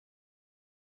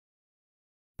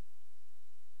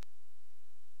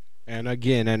And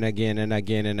again and again and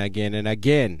again and again and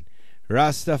again.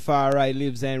 Rastafari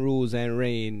lives and rules and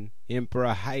reign.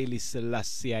 Emperor Haile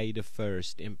Selassie I the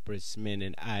first, Empress Men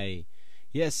and I.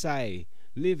 Yes, I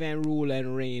live and rule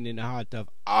and reign in the heart of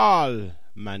all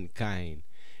mankind.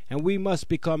 And we must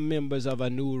become members of a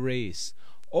new race,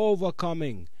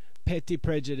 overcoming petty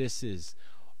prejudices,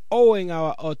 owing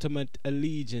our ultimate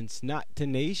allegiance not to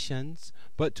nations,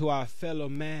 but to our fellow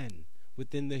man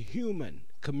within the human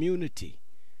community.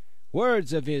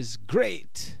 Words of his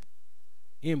great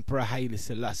Emperor Haile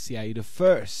Selassie I the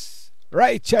first.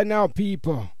 Right ya now,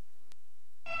 people.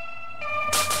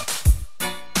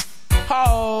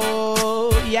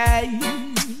 Oh yeah,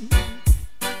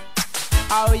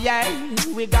 oh yeah,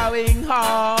 we're going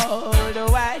all the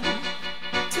way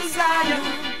to Zion.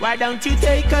 Why don't you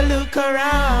take a look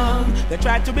around? They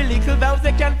try to be little those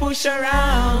they can push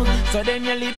around. So then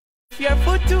you lift your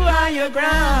foot to higher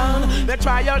ground. They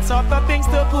try all sorts of things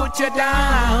to put you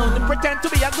down. They pretend to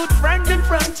be a good friend in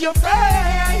front of your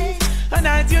face. And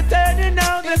as you're turning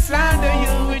out, they slander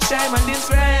you with shame and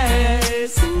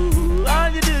disgrace. Ooh, all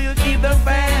you do, you keep the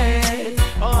faith.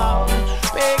 Oh,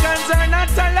 pagans are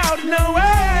not allowed, no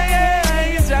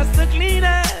way. It's just the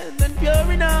cleanest and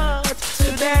pure enough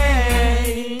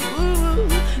today. Ooh,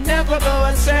 never go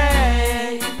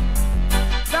astray.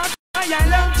 That's why I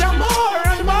love you more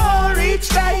and more each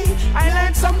day. I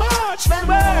learn so much that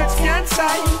words can't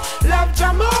say. Love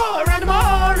you more and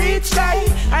more each day.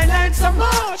 I learn so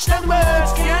much that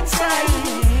words can't say.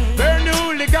 Burn you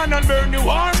hooligan and burn you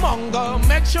warmonger.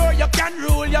 Make sure you can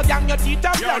rule your gang, your teeth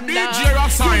are blunder.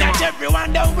 Unite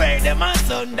everyone, don't wear them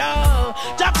asunder.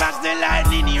 Just pass the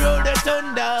lightning, he roll the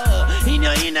thunder. In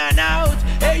your in and out,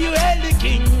 hey, you hail the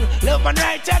king. Love and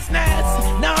righteousness,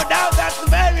 no doubt that's the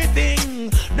very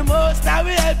thing. The most I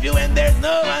will help you when there's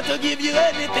no one to give you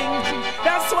anything.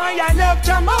 That's why I love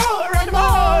you more and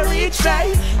more each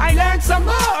day. I learned so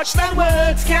much that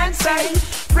words can't say.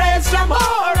 Praise you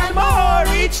more and more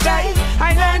each day.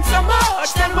 I learned so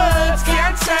much that words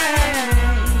can't say.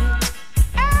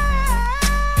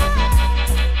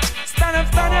 Stand up,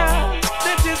 stand up.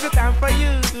 This is the time for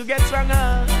you to get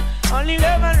stronger. Only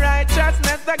love and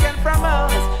righteousness again from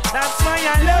us. That's why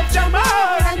I love you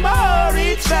more and more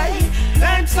each day.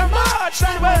 Learn so much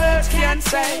that words can't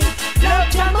say.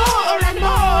 Love you more and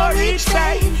more each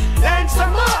day. Learn so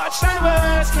much that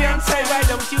words can't say. Why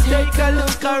don't you take a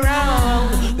look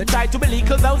around? They try to be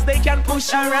little those they can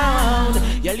push around.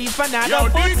 You leave another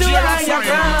foot to higher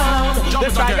ground. They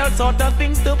try all sort of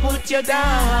things to put you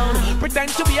down.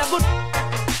 Pretend to be a good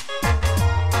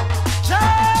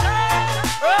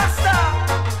Rasta,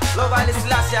 love Haile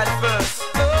Selassie the first.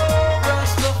 Oh,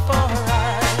 Rastafari.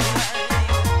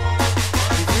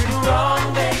 If we do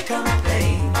wrong, they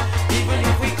complain. Even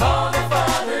if we call the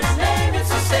Father's name, it's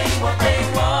the same what they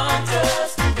want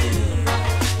us to do.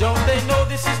 Don't they know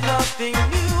this is nothing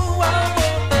new? Why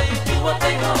won't they do what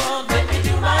they want? Let me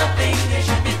do my thing, they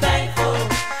should be thankful.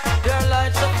 There are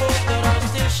lights of hope that are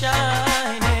still shining.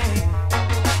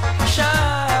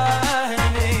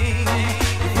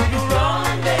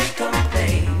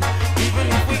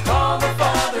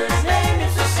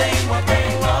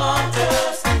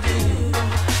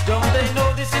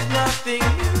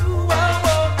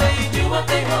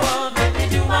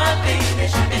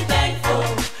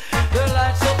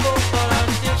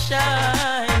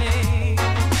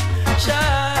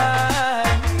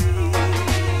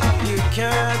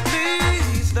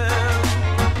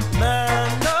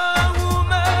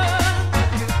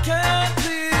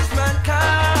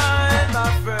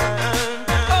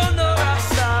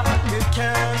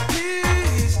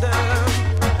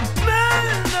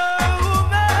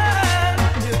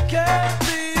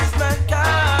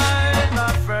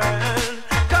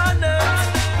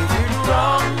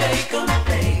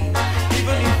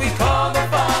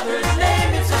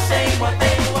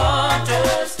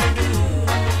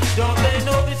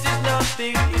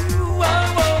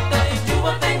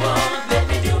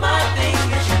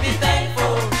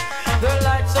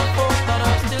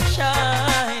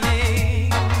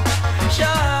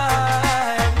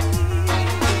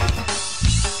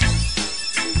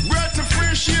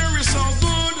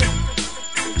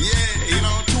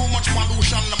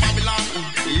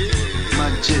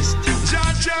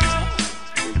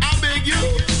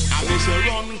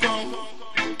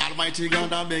 Almighty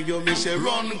God, I beg you, me say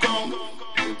run come.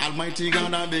 Almighty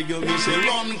God, I beg you, me say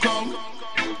run come.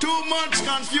 Too much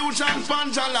confusion,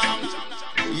 Panjalam.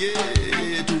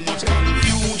 Yeah, too much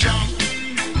confusion.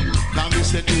 Now me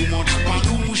say too much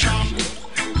pollution.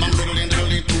 Man,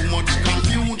 diddling, too much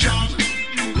confusion.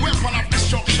 Weapon of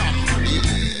destruction. Yeah,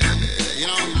 you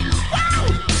know.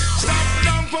 Stop,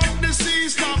 dump up the sea,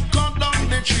 stop,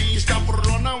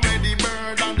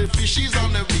 fishes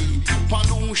on the beat.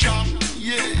 Pollution,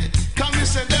 yeah. Can we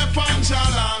say they're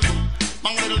panchalan?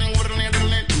 Bang diddling, whittling,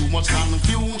 diddling. Too much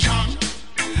confusion.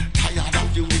 Tired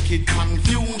of the wicked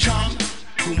confusion.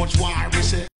 Too much war, we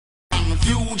say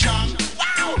confusion.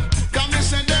 Wow! Can we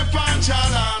say they're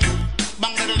panchalan?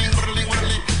 Bang diddling, whittling,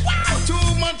 whittling. Wow!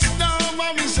 Too much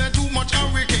down, we say too much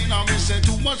hurricane. We say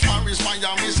too much forest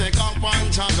fire. We say can't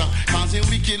panchalan. Cause the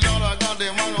wicked Lord of God,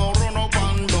 them a run up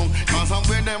and down. Cause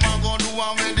when them a go do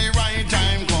and when the right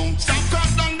time come. Stop cut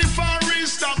down the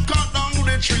forest, stop cut down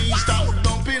the trees. Stop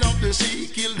dumping up the sea,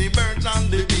 kill the birds and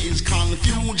the bees.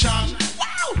 Confusion.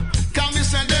 Wow! Can we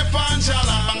say the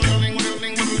panchalan? Bang diddling,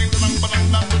 whittling, whittling, bang bang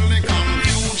bang whittling.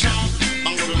 Confusion.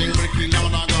 Bang diddling, breaking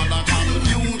Lord of God, a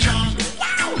confusion.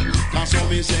 Wow! That's what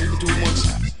we say too much.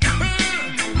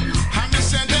 And we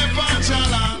say the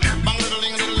panchalan. Bang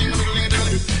diddling, diddling, diddling,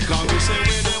 diddling. Can we say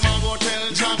where them a go tell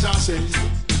Jaja say?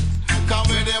 Can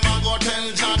we them a go tell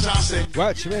Jaja say?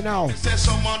 Watch me now. Say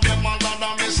some of them are not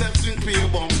on me self think pay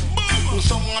bomb.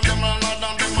 Some of them are not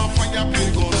on them a fire pay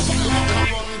gun.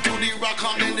 Run to the rock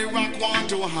and then the rock want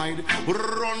to hide.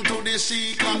 Run to the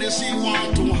sea and the sea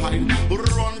want to hide.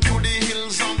 Run to the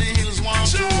hills and the hills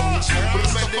want to run.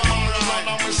 Where them a run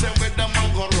and we say where them a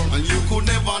go run. And you could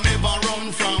never, never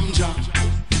run from Jah.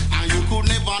 And you could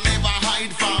never, never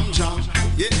hide from Jah.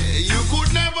 Yeah, you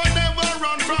could never, never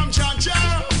run from Jah.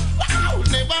 Jah. Wow,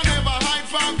 never, never hide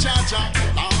from Jah. Jah.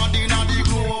 Lord in the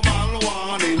global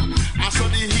warning. I saw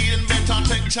the healing better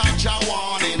take Jah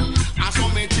warning. I saw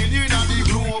me tell you in the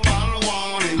global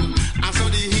warning. I saw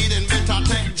the healing better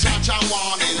take Jah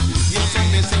warning. You saw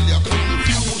me say your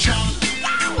confusion.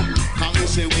 Wow, can we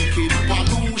say wicked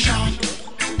pollution?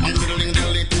 And diddling,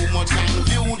 diddling, too much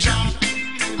confusion.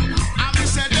 And we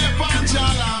say the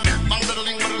panchalan. Bang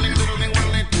diddling, diddling, diddling,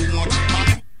 diddling, too much.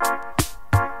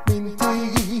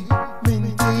 Minty,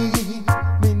 minty,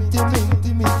 minty,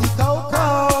 minty, minty,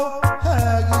 cocoa.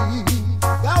 Hey,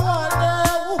 go on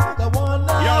now, go on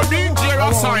now. Yo, DJ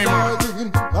Ras Imon.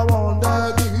 Go on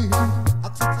again.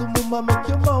 Access to mama make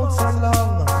your mouth so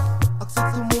long. Access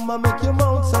to mama make your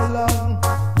mouth so long.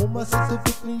 Mama says to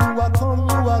quickly you are come,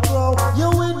 you are grow. You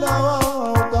will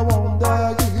know, go on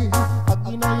again.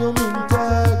 Again you minty,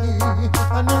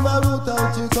 and in my root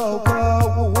out you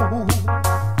cocoa.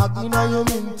 Again you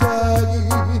minty,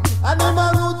 and in my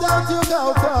root out you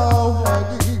cocoa.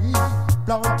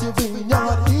 Plant your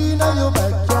vineyard in your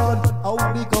backyard. How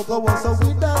the cocoa was so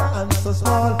withered and so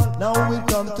small. Now we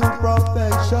come to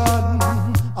perfection.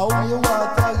 How you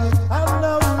water it and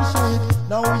now you shit.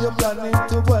 Now you're planning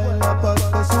to boil up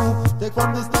the soup. Take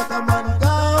from the stack of man,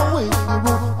 go with the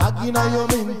root. Again you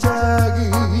minty,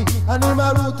 and in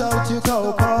my root out you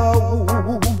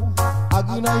cocoa.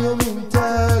 Again you minty,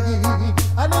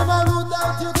 and in my root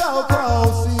out you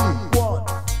cocoa. See one.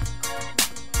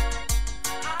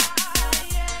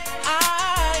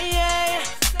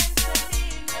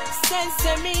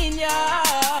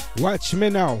 Watch me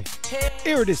now.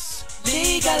 Hear this.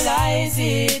 Legalize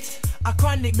it. A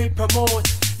chronic me promote.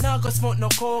 Now go smoke no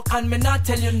coke and me not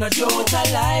tell you no joke.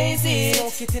 Legalize it.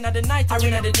 Smoke it in the night or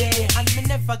in the day. And me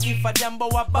never give a damn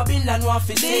about what Babylon want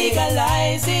to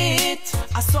legalize it.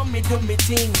 I saw me do me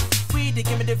thing. Weed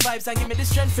give me the vibes and give me the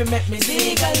strength to make me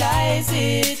legalize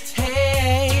it.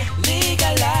 Hey,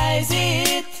 legalize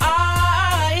it.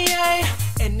 Yeah.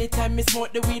 Anytime me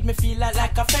smoke the weed, me feel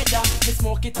like a feather. Me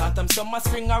smoke it autumn, summer,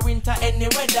 spring or winter, any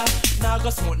weather. Now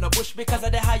go smoke no bush because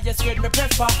of the highest grade me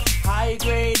prefer. High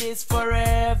grade is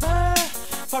forever.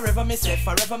 Forever me say,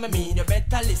 forever me mean. You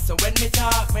better listen when me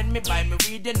talk. When me buy me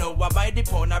weed, you know I buy the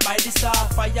pound or buy the star.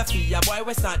 Fire fear, boy,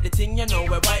 we start the thing, you know we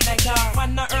white like car.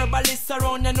 Man a herbalist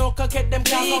around, you know can get them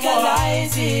clock.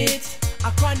 Legalize it.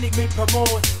 A chronic me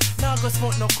promote. Now go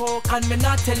smoke no coke and me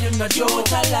not tell you no joke.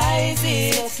 Legalize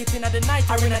it. Smoke it in the night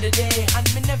or in the day.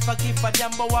 And me never give a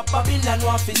damn about what Babylon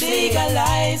want to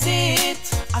legalize it.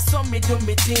 I saw me do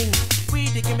me thing.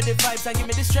 Weed give me the vibes and give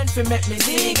me the strength to make me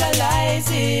legalize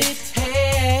it.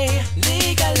 Hey,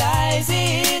 legalize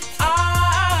it.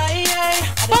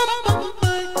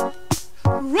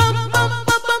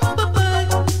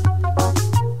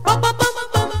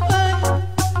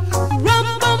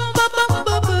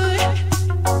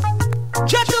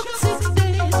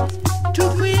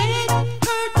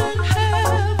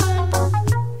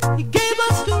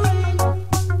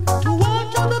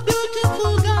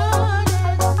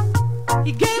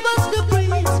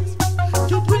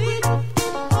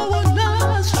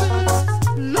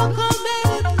 Look how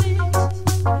many things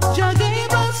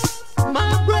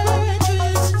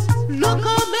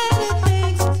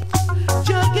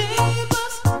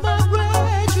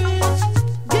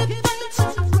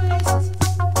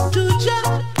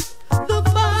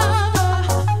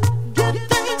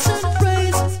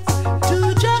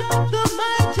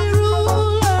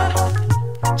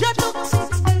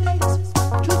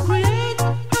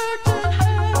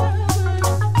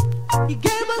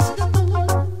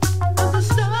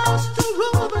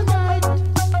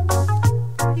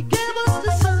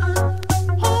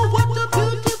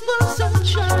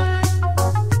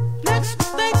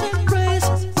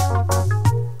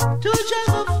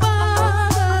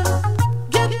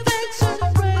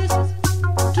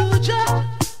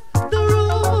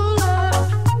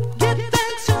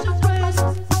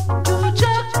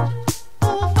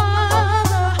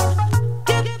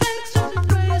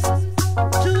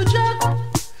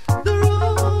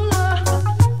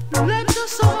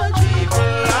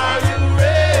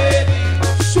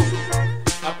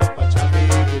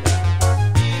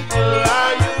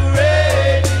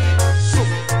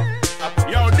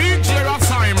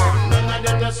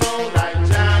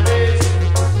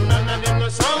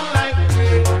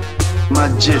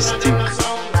Majestic.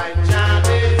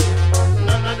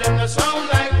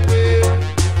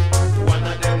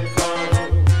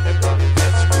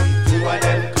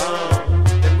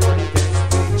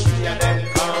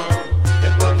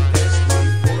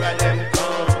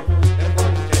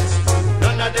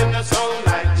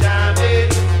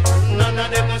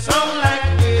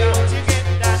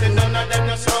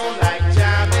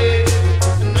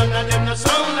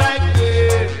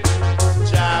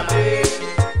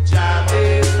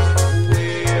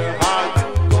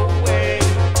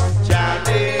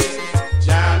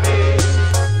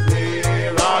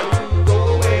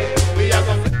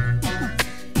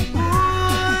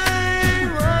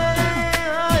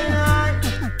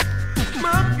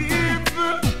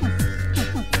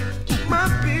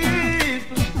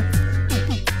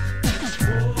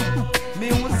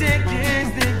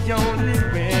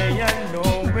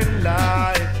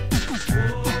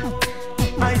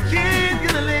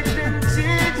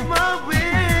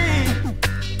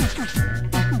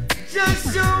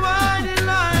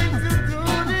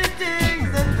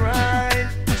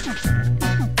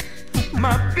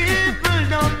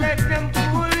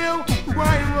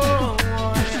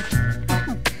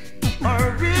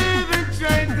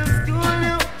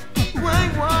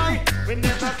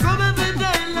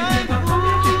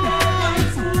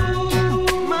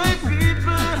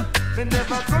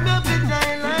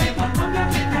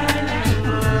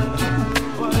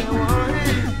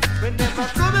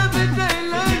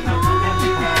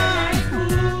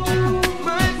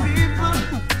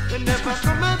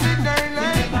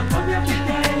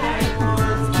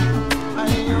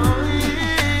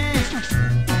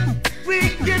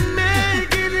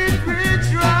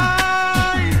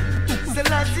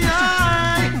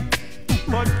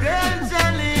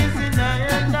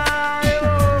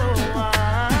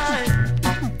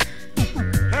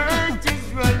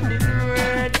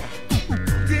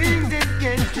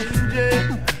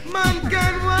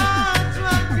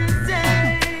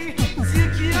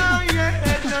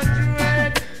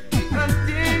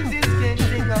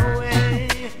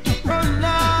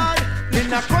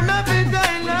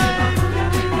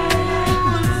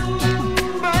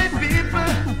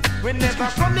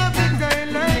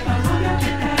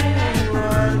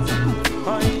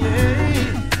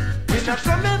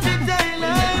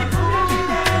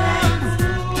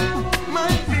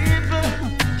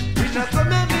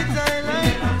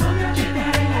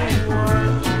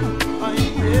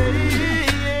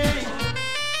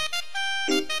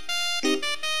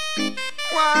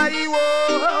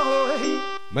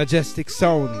 Majestic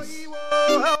Sounds,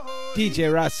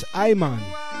 DJ Ras Imon.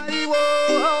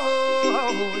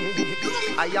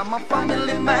 I am a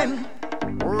family man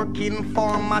working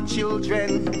for my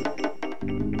children.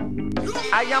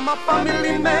 I am a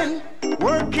family man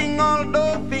working all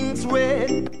those things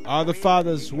with. All the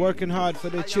fathers working hard for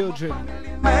their children.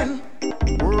 Man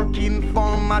working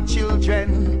for my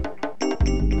children.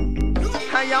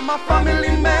 I am a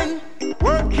family man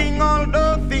working all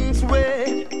those things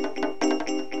with.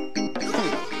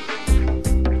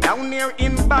 Down here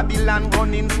in Babylon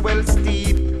running well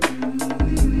steep.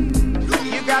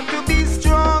 You got to be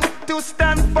strong to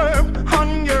stand firm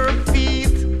on your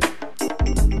feet.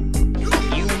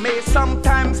 You may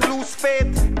sometimes lose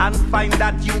faith and find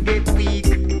that you get weak.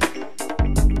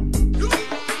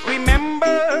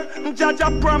 Remember,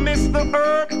 Jaja promised the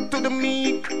earth to the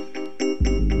meek.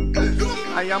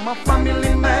 I am a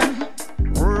family man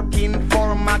working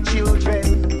for my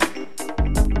children.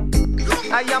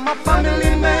 I am a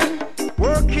family man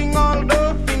working all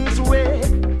the things with.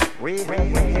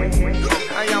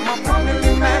 I am a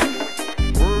family man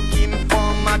working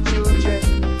for my children.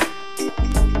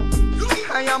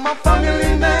 I am a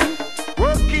family man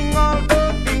working all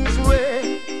the things with.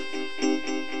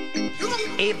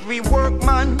 Every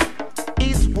workman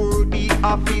is worthy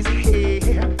of his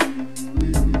hair.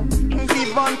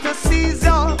 Give unto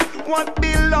Caesar what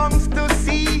belongs to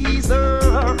Caesar.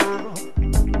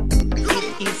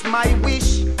 It is my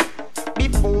wish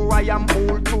before I am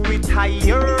old to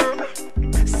retire.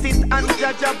 Sit and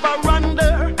judge a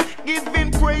veranda,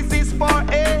 giving praises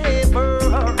forever.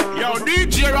 Yo,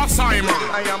 DJ Ras Imon,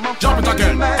 I am a jump it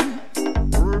again. man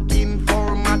working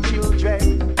for my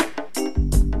children.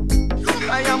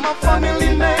 I am a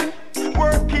family man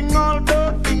working all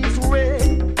the things with.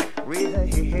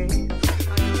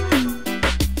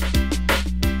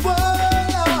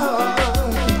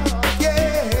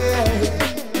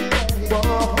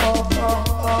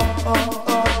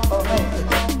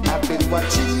 I've been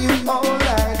watching you all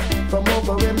night from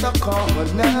over in the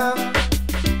corner.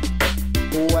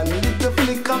 One little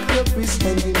flick of your wrist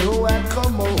and you know I'd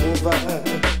come over.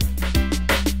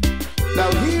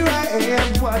 Now here I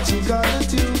am, what you gonna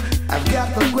do? I've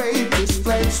got the greatest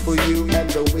plans for you, and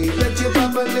the way that you're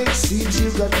bubbling seems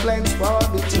you got plans for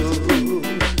me too.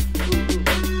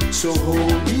 So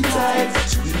hold me tight,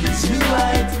 squeeze me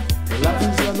right, love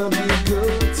is gonna be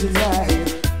good tonight.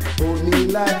 Hold me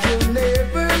like you'll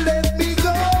never let me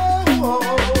go.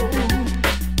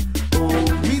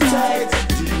 Hold me tight,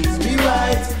 tease me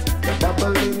right, the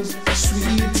bubbling's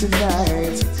sweet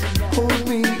tonight. Hold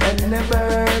me and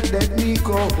never let me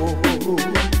go.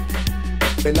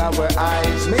 When our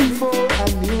eyes made for, I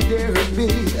knew there would be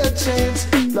a chance,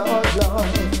 Lord, Lord,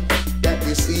 that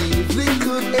this evening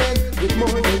could end with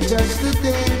more than just a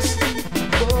dance.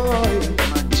 Boy,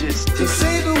 to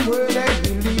say the word and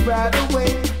we leave right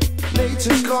away.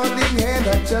 Nature's calling and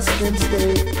I just can't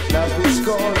stay. Love is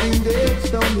calling,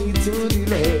 there's no need to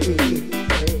delay.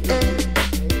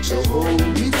 So hold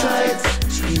me tight,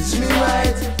 squeeze me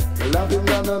right, love is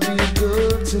gonna be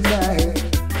good tonight.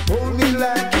 Hold me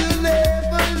like you'll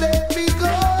never let me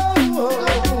go.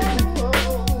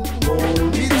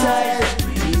 Hold me tight,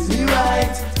 squeeze me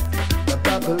right, the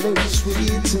bubble is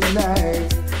sweet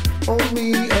tonight. Hold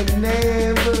me and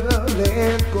never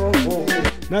let go.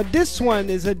 Now this one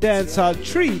is a dancehall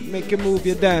treat. Make you move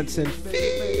your dancing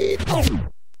feet.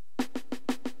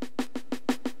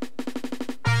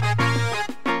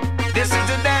 This is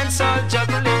the dancehall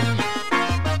juggling.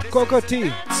 Cocoa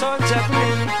tea. Soul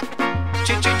juggling.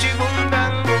 Chi-chi-chi-boom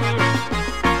bang boom.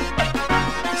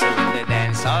 So when the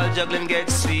dancehall juggling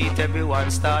gets sweet, everyone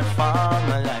start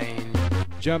form a line.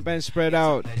 Jump and spread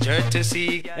out. Pleasure to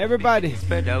see Everybody,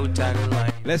 spread out and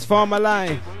wine. let's form a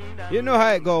line. You know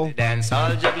how it go.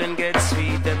 Dancehall juggling gets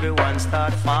sweet, everyone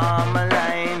start form a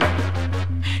line.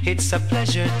 It's a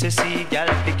pleasure to see gal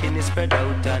picking it spread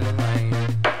out and wine.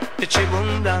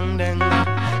 Chi-boom dang dang.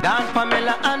 Dan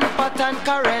Pamela and Pat and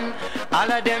Karen,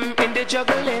 all of them in the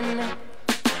juggling.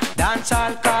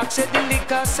 Dancehall cock said the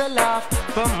liquor sell off,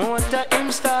 promoter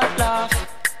him start laugh.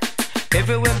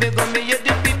 Everywhere we go, me hear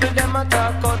the people them a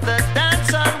talk out the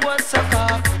dancehall was a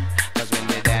cock. Cause when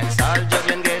the dancehall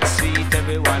juggling gets sweet,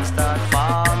 everyone start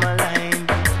form a line.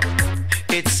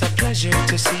 It's a pleasure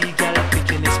to see gal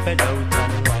picking it spread out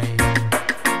and wine.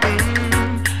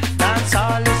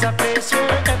 Dancehall is a place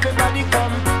where everybody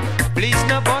come. Please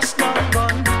no bust no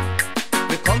gun.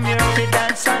 We come here to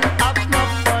dance and have no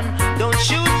fun. Don't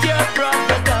shoot your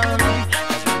brother down.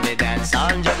 Cause when the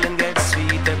dancehall juggling gets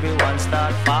sweet, everyone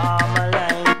start form a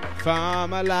line.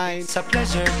 Form a line. It's a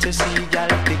pleasure to see gal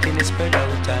picking it spread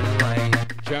out and wine.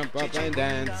 Jump up and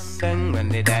dance. Then when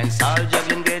the dancehall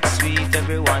juggling gets sweet,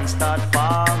 everyone start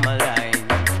form a line.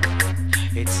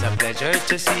 It's a pleasure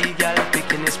to see gal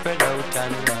picking it spread out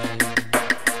and wine.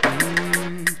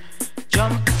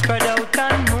 Jump, spread out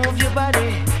and move your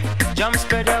body. Jump,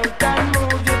 spread out and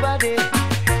move your body.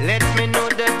 Let me know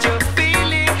that you're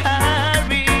feeling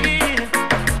happy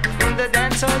in the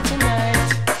dancehall tonight.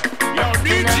 Yo,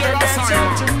 DJ Ras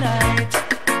Imon. Tonight,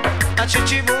 a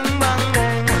chichi boom bang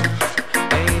bang.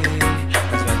 Hey,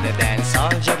 'cause when the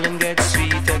dancehall juggling gets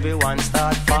sweet, everyone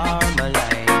start form a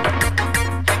line.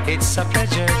 It's a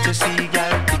pleasure to see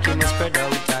gal picking it spread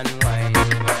out and wine.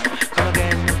 Come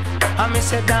again, I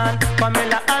miss it Dan,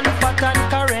 Pamela and Pat and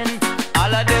Karen,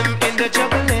 all of them in the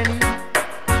juggling.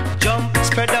 Jump,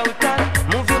 spread out and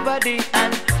move your body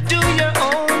and do your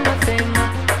own thing.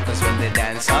 'Cause when the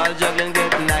dancehall juggling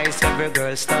get nice, every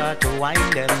girl start to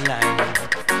wind them line.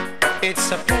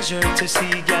 It's a pleasure to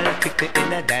see gal pick it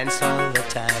in a dance all the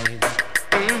time.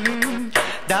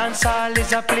 Dancehall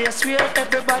is a place where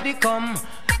everybody come.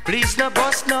 Please no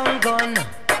bust no gun.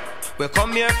 We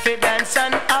come here for dance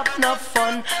and have no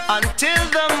fun until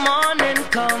the morning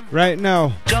come. Right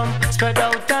now, Jump, spread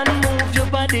out and move your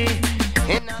body.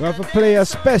 we have to play a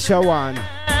special one.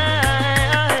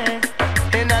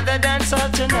 Another dance all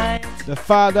tonight. The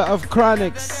father of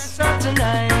Chronics. All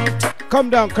tonight. Come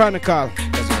down, Chronicle.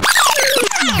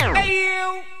 Hey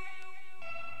you,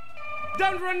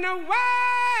 don't run away,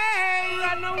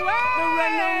 run away,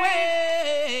 run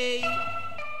away.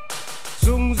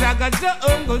 Zoom zaga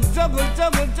zong, zong,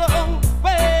 zong, zong,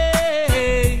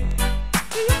 way.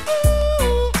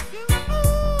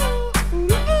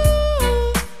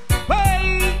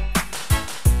 Way.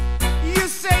 You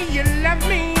say you love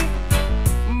me,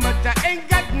 but I ain't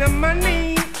got no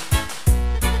money.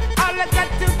 All I got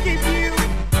to give you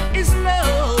is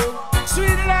love,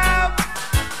 sweet love.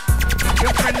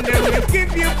 Your friend will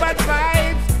give you bad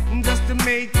vibes just to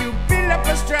make you build up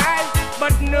a stride.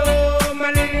 But no,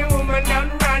 my little woman,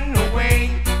 don't run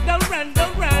away. Don't run,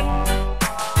 don't run.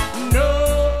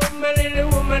 No, my little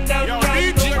woman, don't Yo, run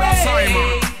DJ Ras away.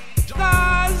 Imon.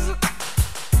 'Cause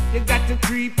you got to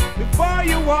creep before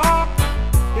you walk.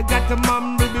 got to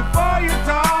mumble before you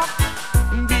talk.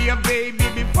 Be a baby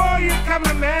before you come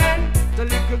a man. The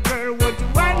little girl, what you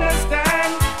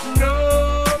understand?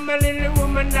 No, my little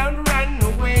woman, don't run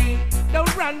away.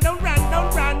 Don't run, don't run,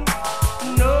 don't run.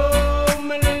 No,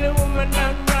 my little woman,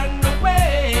 don't run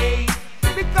away.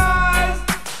 Because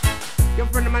your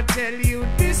friend might tell you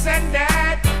this and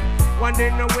that.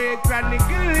 Wondering where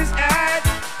Chronicle is at.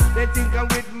 They think I'm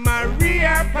with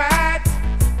Maria Pat,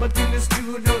 but in the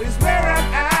studio is where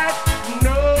I'm at.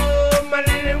 No, my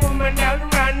little woman,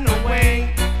 don't run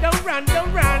away. Don't run,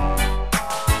 don't run.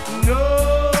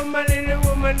 No, my little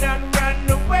woman, don't run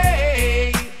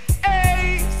away.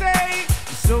 Hey, say,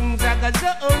 some zaga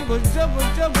zongo, zongo,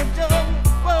 zongo,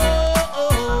 zongo.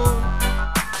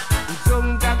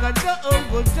 Some zaga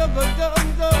zongo, zongo,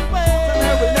 zongo. I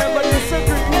will never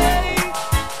disagree. Hey,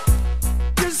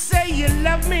 you say you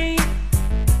love me,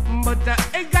 but I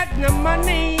ain't got no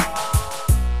money.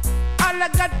 All I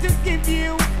got to give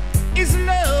you is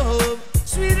love,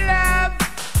 sweet love.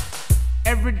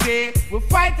 Every day we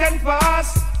fight and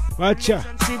fuss. Watcha.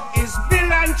 Relationship is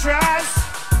built on trust.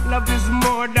 Love is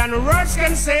more than words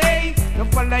can say. No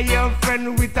follow your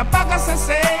friend with a bag of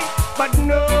say. But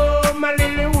no, my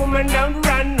little woman, don't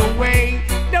run away.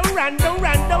 Don't run, don't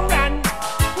run, don't run.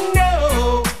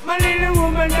 No, my little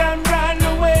woman, don't run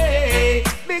away.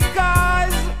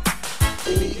 Because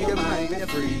Speak your mind, you're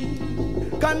free.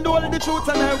 Condole the truth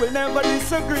and I will never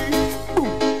disagree.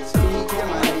 Speak your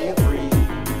mind, you're free.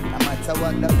 No matter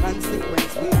what the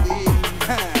consequence will be.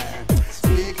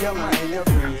 Speak your mind, you're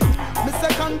free. Me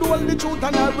say condole the truth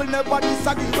and I will never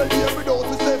disagree. Well, here we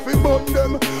don't say we burn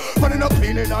them. But in a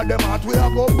cleaning of them heart, we are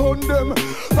go burn them.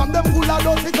 From them full of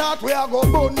dirty thought, we are go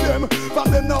burn them.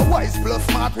 From them no wise plus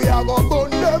smart, we are go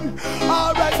burn them.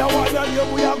 Alright, now one and you,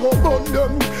 we are go burn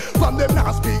them. From them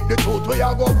not speak the truth, we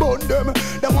are go burn them.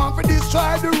 They want to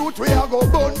destroy the root, we are go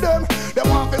burn them. They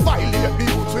want to violate the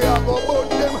youth, we are go burn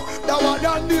them. That one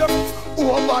and them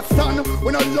overstand.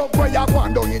 We no love where you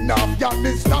going down in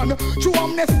Afghanistan. True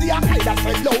amnesty, I kind of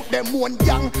sell out them one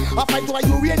gang. I fight why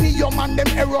uranium and them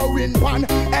heroin pan.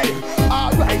 Hey,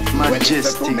 alright,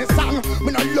 Majestic. well, me song.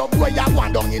 We no love where you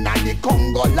going down in the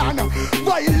Congo land.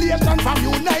 Violation from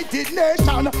United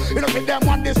Nations. You know, see them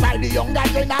on the side, the younger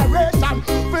generation.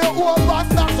 We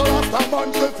overstand, so last a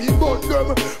month if you burn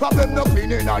them. From them no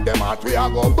cleaning on them heart, we are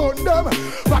go burn them.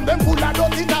 From them full of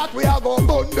dirty thought, we are go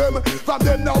burn them. From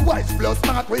them no wise plus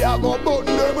smart, we are go burn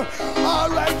them.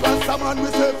 Alright, Rasta man, we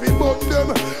say we burn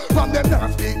them. From them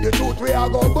not speak the truth, we are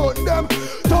go burn them.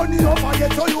 Turn it up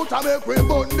again so you to make we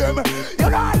burn them. You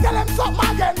know I tell them something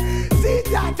again. See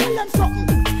that, tell them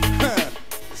something.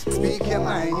 Speak your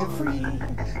mind, you're free.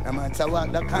 No matter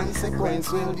what the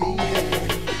consequence will be.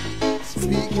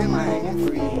 Speak your mind, you're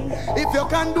free. If you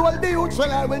can do all the youth,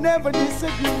 well, I will never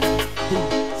disagree.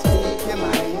 Speak your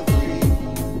mind, you're free.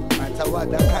 No matter what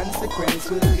the consequence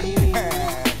will be.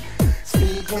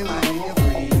 Speak your mind, you're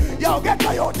free. Yo, get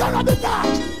my youth out of the dark.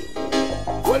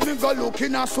 Well, we go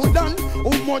looking at Sudan.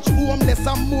 How much homeless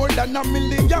and more than 1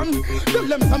 million. Tell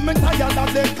them some tired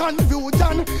of their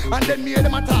confusion. And then me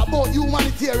them a talk about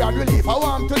humanitarian relief. I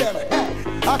want to them.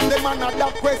 Ask them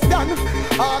another question.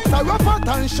 Ask a Rafat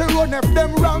and Sharon if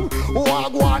them wrong. Who are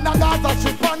going to Gaza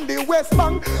strip on the West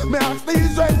Bank. Me ask the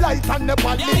Israelites and the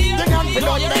Palestinians and fill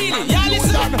out them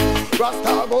confusion.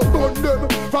 Rasta go burn them.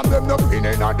 From them no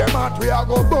cleaning of them heart, we are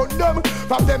go burn them.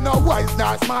 From them no wise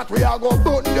nor smart, we are go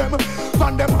burn them.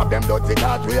 From them have them dirty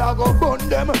thought, we are go burn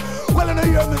them. Well, in the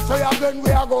hear me say again, we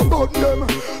are go burn them.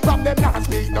 From them not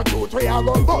speak the truth, we are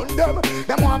go burn them.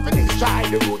 Them want to destroy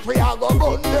the root, we are go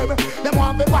burn them. Them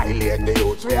want to violate the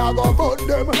youth, we are go burn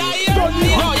them.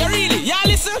 No, you really, yeah,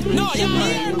 listen. No, you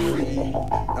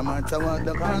no matter what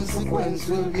the consequence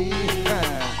will be.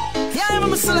 Yeah,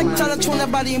 I'm a selector that tune the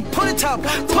body and pull it up,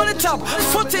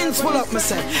 foot in, pull up, me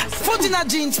say. Foot in a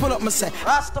jeans, pull up, me say.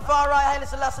 Rastafari, Haile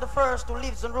Selassie the first, who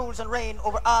lives and rules and reign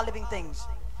over all living things.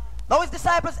 Now his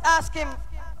disciples asked him,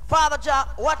 Father Jah,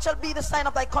 what shall be the sign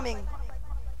of thy coming?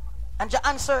 And Jah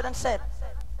answered and said,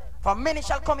 for many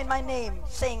shall come in my name,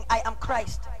 saying, I am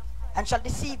Christ, and shall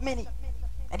deceive many.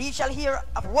 And ye shall hear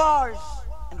of wars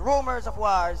and rumors of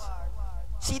wars.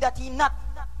 See that ye not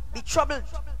be troubled,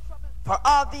 for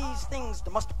all these things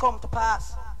must come to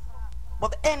pass.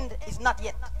 But the end is not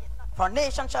yet. For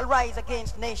nation shall rise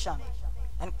against nation,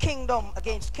 and kingdom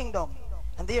against kingdom.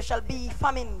 And there shall be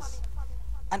famines,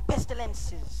 and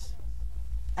pestilences,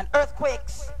 and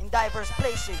earthquakes in diverse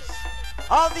places.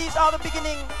 All these are the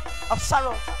beginning of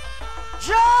sorrow.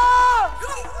 Jah!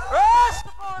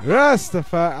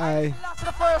 Rastafari.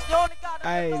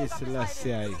 Haile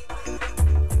Selassie.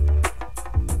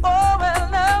 Oh, well,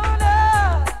 no,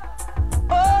 no.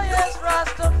 Oh,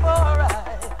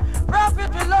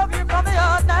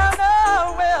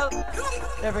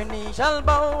 Every knee shall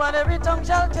bow and every tongue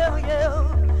shall tell you,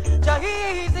 Jah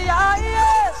is the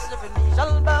highest. Every knee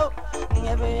shall bow,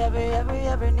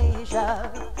 every knee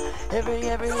shall, every knee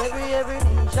shall,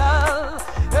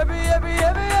 every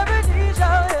knee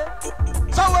shall. Yeah.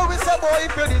 So when we say, boy,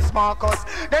 if you this Marcus,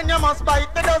 then you must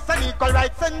bite the dust and equal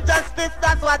rights and justice.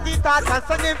 That's what he taught us.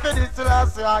 And if you this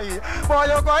Selassie, boy,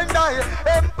 you're going to die.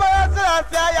 Emperor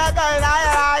Selassie, you're going to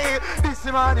die. This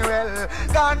Emmanuel,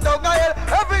 gone down the hill.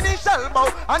 Every knee shall bow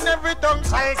and every tongue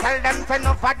shall tell them. Send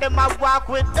enough of them I walk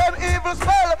with them evil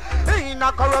spell. In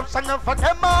a corruption enough of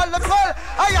them all as well.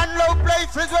 I am low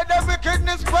places where the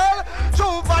wickedness dwell.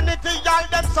 True vanity, all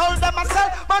them soul them a sell.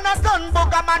 Man a done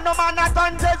booger, man no man a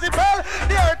done Jezebel.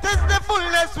 The earth is the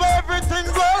fullness where everything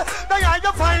dwell. There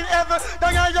you find heaven,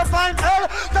 there you find hell.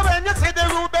 So when you see the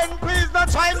Reuben, please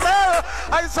not try bell.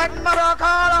 I said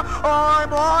Maracala, oh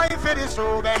boy, for this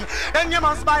Reuben. Then you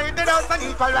must buy the dust and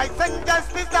equal rights and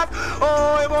justice. That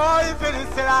oh boy, for this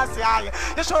Selassie,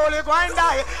 you surely go and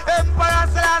die. Emperor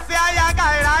Selassie, I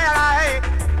guide.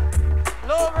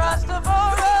 Love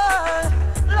Rastafari,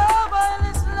 love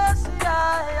Haile Selassie,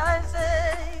 I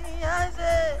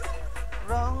say,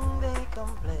 wrong they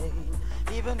complain.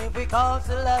 Even if we call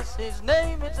Selassie's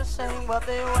name, it's the same what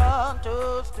they want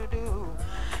us to do.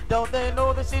 Don't they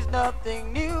know this is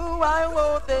nothing new? Why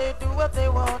won't they do what they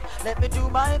want? Let me do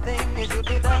my thing, you should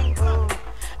be thankful.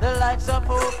 The lights of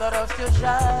hope that are still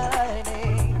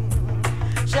shining.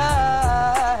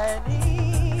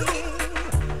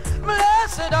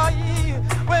 Blessed are ye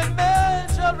when men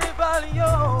shall revile you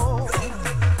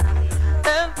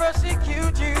and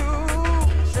persecute you,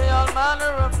 say all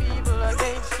manner of evil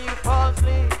against you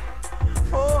falsely.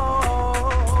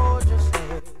 Oh, just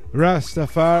say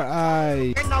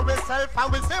Rastafari. We know ourselves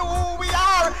and we say who we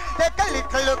are. Take a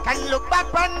little look and look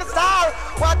back on the star.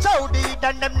 Watch how they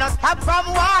done them not stop from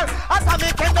war.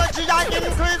 Atomic energy and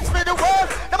increase for the world.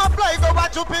 Them a fly go a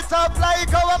Jupiter, fly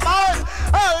go a Mars.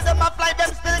 All them a fly,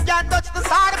 them still can't touch the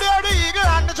star. Bear the eagle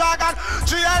and the dragon,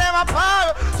 three of them a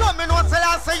fall. So me know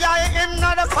Selassie I him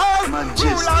not a fall.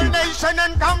 Rule all nation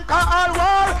and conquer all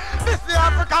war. This the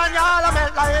African y'all a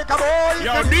melt like a boy.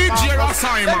 Yo, DJ Ras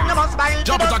Imon,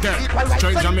 drop it again.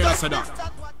 Stranger Miller said that.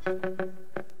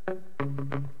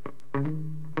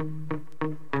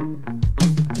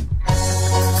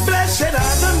 Blessed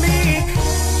are the meek,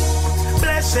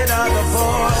 blessed are the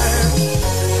poor,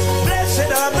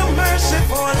 blessed are the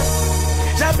merciful.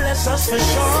 Jah bless us for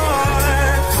sure.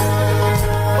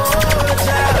 Oh,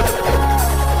 Jah,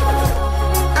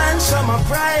 answer my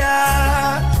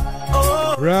prayer.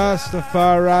 Oh,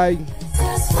 Rastafari.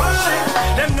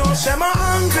 Them know say I'm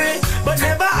hungry, but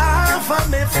never offer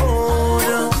me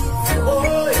food.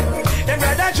 Oh, them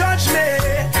rather judge me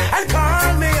and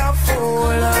call me a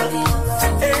fool.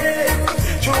 Hey,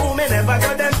 true, me never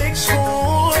got them big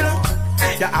school.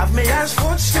 You have me as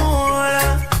footstool,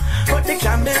 but the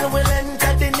camel will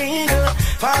enter the needle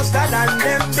faster than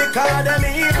them because them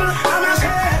evil. I'ma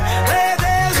say, where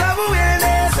there's a will,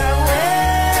 there's a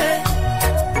way,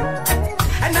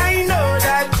 and I know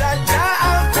that Jah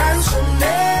have plans for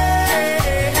me.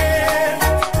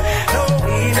 No,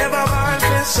 we never want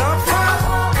to suffer,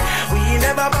 we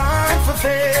never want to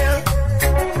fail,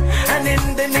 and in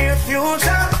the near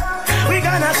future we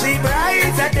gonna see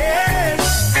brighter days.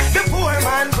 The poor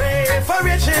man pray for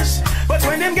riches, but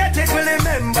when him get it, will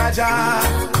remember Jah.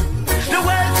 The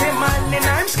wealthy man in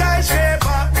I'm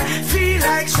skyscraper feel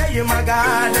like say you my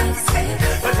God,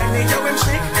 but then they know him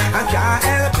sick and can't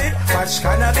help it. What's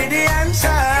gonna be the answer?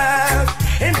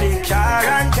 In big car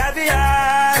and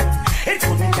caviar, it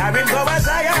couldn't carry him go as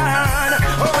Zion.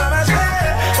 Oh, Mama say,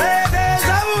 where there's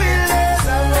a will, there's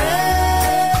a way,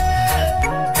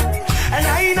 and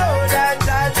I know that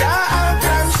Jah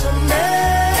plans for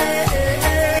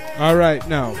me. All right,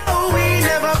 now. No, we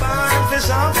never born for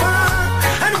suffer,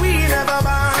 and we never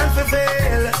born for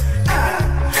fail.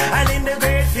 And in the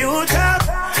great future,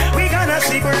 we gonna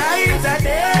see brighter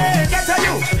days. Get to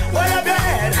you, hold up your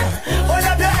head, hold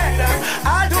up your head.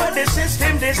 I do the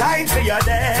system designed for your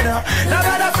dead. No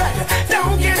matter fret,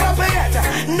 don't give up yet.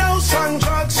 No strong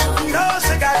drugs, no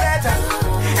cigarette.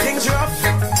 Things rough,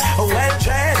 well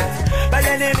tread by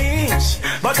any means,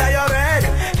 but are you ready?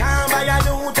 Can't buy a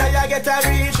new till you get a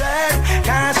retread.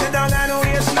 Can't sit down and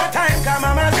waste no time. Come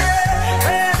on, man.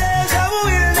 Where there's a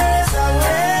will, there's a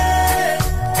way,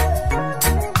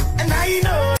 and I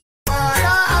know what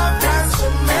I have plans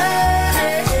for me.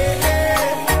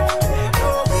 No,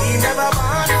 we never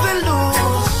want to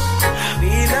lose,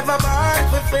 we never want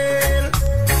to fail,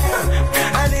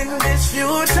 and in this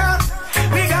future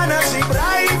we gonna see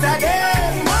brighter days.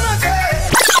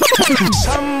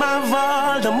 Some have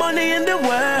all the money in the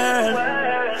world,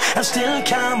 and still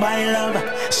can't buy love.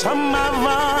 Some have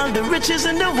all the riches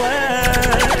in the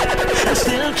world and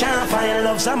still can't find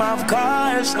love. Some have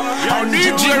cars and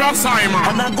DJ Ras Imon.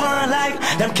 I'm not going like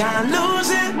them can't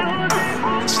lose it.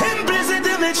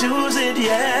 Simplicity they choose it,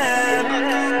 yeah.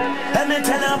 Let me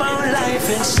tell you about life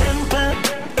is simple,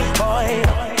 boy.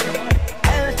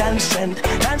 Health and strength,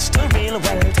 that's the real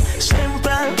wealth.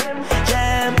 Simple,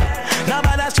 yeah.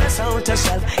 Nobody stress out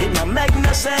yourself, it don't make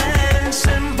no sense.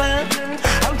 Simple,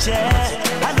 oh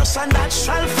yeah. I just a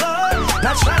natural flow,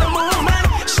 natural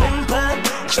movement. Simple,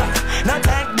 now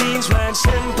take these words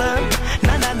simple.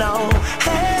 No, no, no.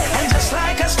 Hey, and just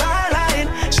like a starlight,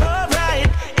 so bright,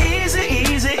 easy,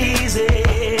 easy, easy.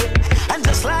 And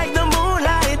just like the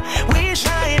moonlight, we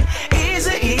shine,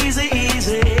 easy, easy,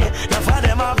 easy. Now for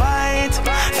them I fight,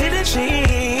 for the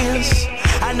trees.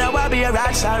 I know I be a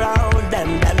rats around them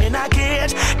in a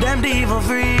cage, them the evil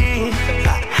free.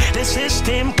 The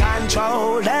system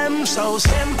control them so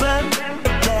simple,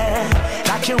 yeah.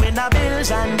 Like you in the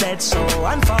bills and debt, so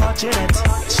unfortunate.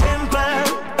 Simple,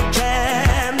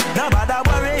 yeah. Nobody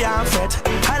worry and fret.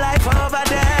 A life over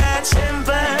dead,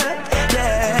 simple,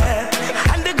 yeah.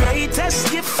 And the greatest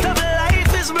gift of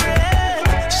life is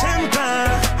bread. Simple,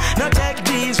 now take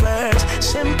these words,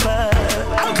 simple.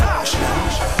 Oh gosh,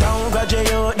 don't grudge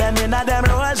you, them in a them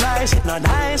rose eyes. It not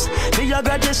nice, be your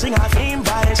grudge sing a theme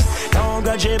vice. Don't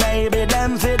grudge you, baby,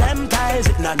 them for them ties.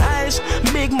 It not nice,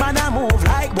 big man a move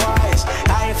like boys.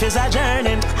 Life is a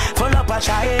journey, full up a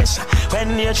choice.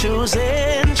 When you're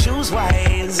choosing, choose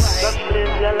wise. Just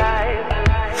live your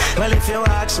life. Well, if you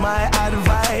ask my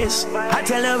advice, I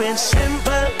tell you it's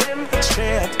simple,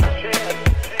 straight.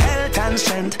 Health and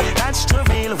strength, that's the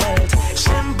real wealth.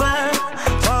 Simple,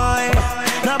 boy.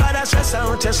 Nobody stress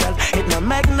out yourself, it don't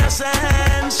make no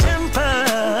sense. Simple,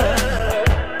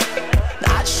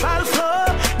 natural flow,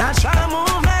 natural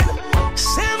movement.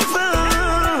 Simple,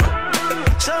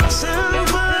 so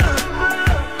simple.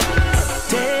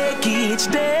 Take each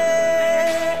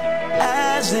day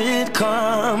as it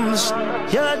comes.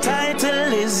 Your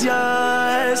title is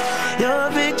yours, your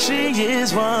victory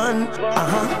is won.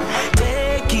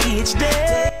 Take each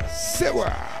day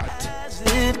as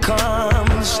it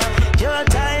comes. Your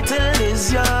title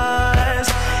is yours,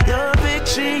 your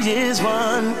victory is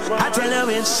won. I tell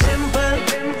you it's simple,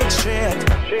 straight.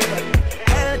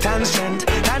 Health and strength,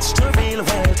 that's the real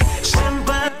wealth.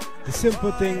 Simple. The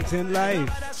simple things in life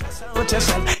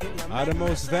are the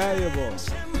most valuable.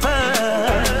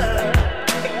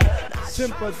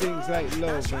 Simple things like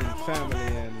love and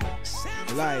family and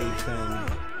life and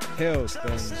health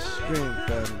and strength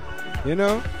and, you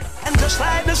know? And just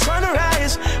like the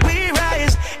sunrise, we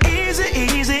rise, easy,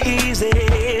 easy, easy.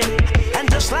 And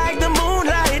just like the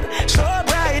moonlight, so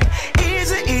bright,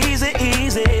 easy, easy,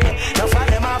 easy. Now for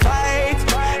them I fight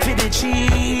for the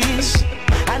cheese.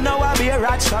 I know I'll be a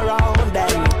rats around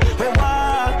them. We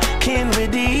walking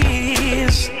with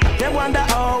these. They wonder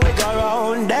how we go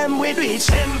around them with we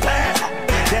simple,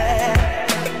 yeah.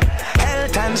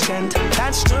 Health and strength,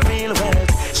 that's the real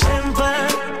wealth. Simple,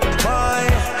 boy.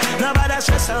 Nobody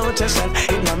stress out yourself,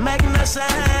 it don't make no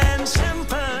sense.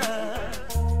 Simple.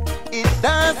 It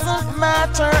doesn't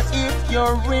matter if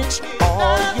you're rich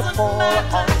or you poor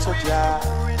unto God,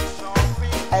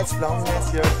 as long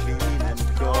as you're clean and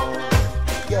pure.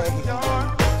 Yeah.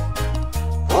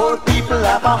 Poor people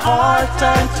have a hard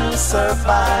time to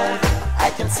survive. I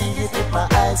can see it with my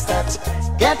eyes that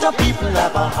ghetto people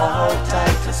have a hard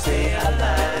time to stay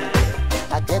alive.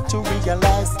 I get to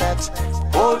realize that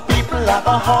poor people have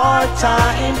a hard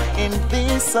time in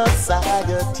this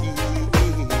society,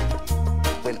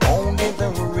 when only the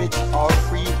rich are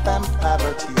free from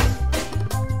poverty.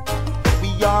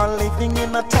 We are living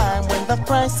in a time when the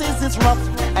prices is rough,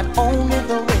 and only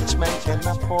the rich man can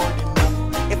afford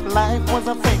enough. If life was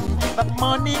a thing that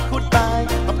money could buy,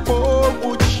 the poor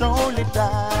would surely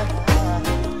die.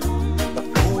 The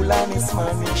fool and his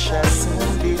money shall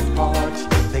soon depart.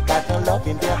 They got no love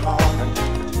in their heart,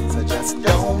 so just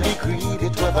don't be greedy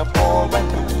to the poor and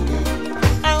needy.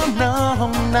 Oh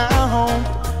no, no.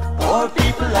 Poor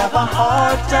people have a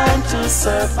hard time to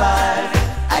survive.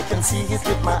 I can see it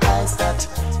with my eyes that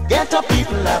ghetto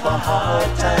people have a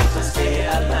hard time to stay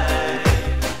alive.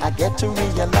 I get to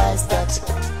realize that.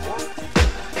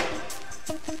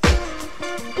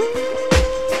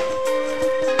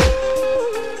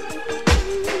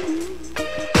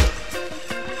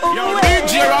 Yo,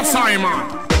 DJ Ras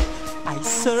Imon. I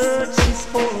search this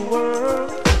whole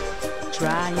world,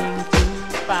 trying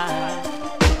to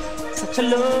find such a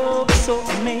love so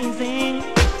amazing.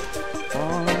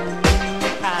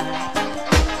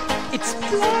 It's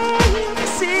plain to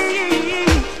see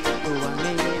who I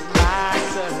made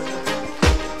myself.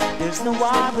 no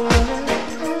other.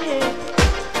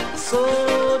 Yeah. So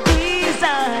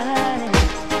designed.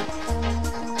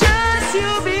 Just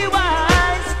you be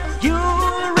wise,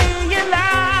 you'll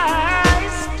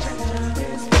realize. Your love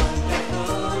is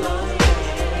wonderful, oh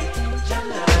yeah. Your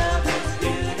love is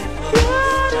beautiful.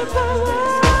 Beautiful.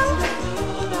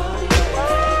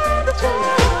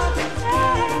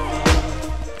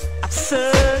 I've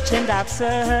searched and I've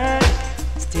searched,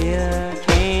 still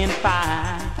can't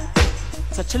find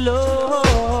such a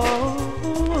love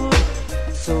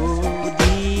so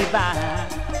divine,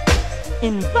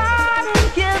 inviting,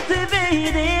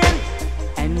 captivating,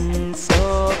 and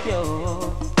so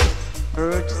pure.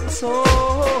 Urges the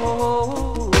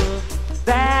soul,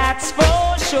 that's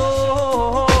for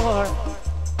sure.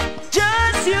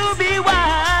 Just you be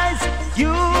wise,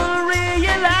 you'll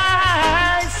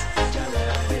realize. Your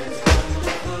love is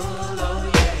wonderful, oh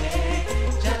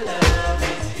yeah. Your love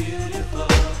is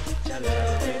beautiful. Your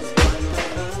love is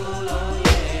wonderful, oh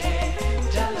yeah.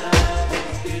 Your love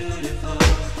is beautiful.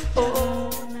 Oh,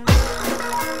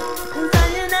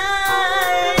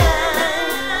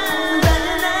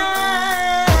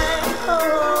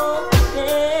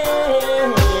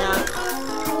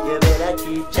 you better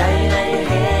keep China your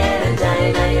head and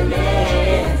China your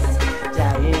mess,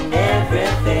 China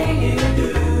everything you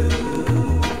do.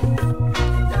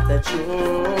 That's the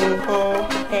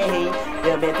truth. Hey,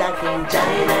 you better keep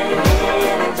China your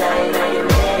head and China your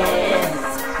mess,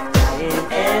 China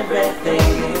everything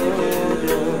you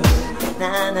do.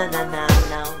 Na na na na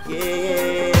na,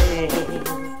 yeah.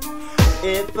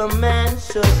 If a man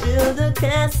should build a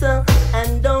castle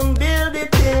and don't build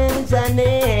it in your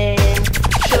name,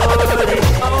 surely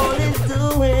all he's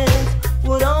doing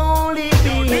would only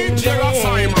be in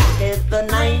vain. If the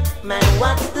night man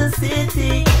watch the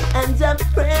city and your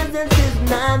presence is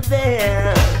not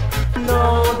there,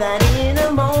 know that in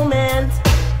a moment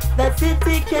that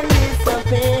city can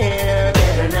disappear.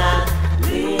 Better not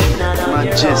lean on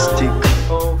Majestic. your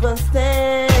own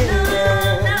overstanding.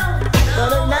 For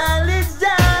the knowledge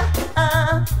that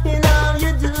in all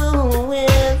you do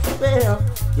is well,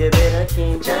 you better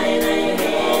keep China your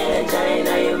head and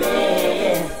China your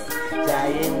mess,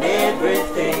 China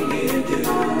everything you do.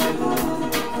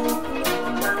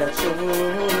 That's the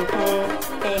truth.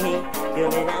 Hey, you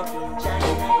better keep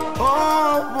China.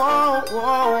 Oh, whoa,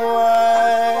 whoa,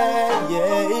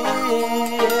 yeah,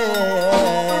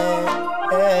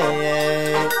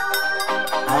 yeah.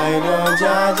 I know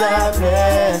Jaja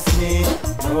bless me,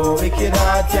 no wicked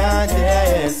heart can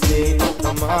test me,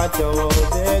 no matter what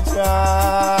they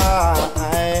try.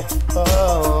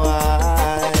 Oh, I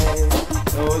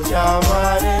know Jah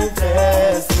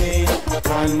manifest me,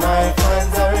 and my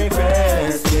fans are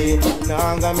regress me. Now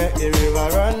I'm gonna make the river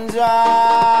run dry.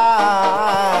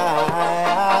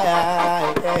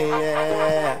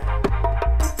 Yeah.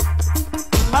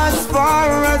 As far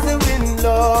as the wind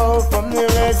blows from the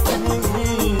west to the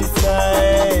east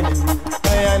side, I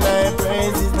and I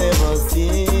praises never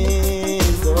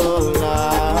cease, oh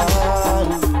Lord.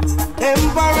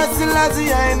 Emperor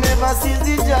Selassie, I never sees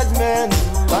the judgment,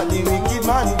 but the wicked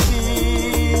man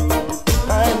feed.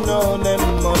 I know them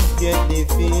must get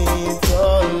defeat,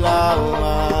 oh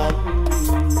Lord.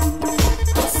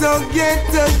 So get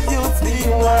the youth be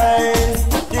wise,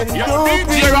 you know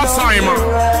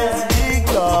djrasimonplaymysong.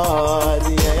 because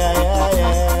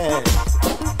yeah.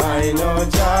 I know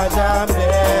Jaja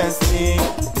bless me,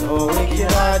 no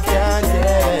wicked heart can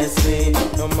test me,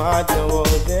 no matter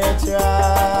what they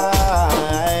try.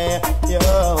 Yo,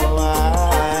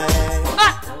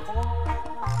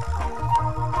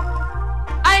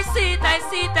 I see it, I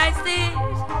see it, I see it.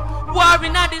 War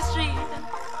in the street.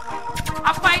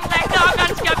 I fight like dog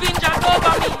and scavenger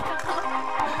over me.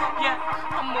 Yeah,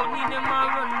 I'm money them a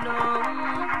run down.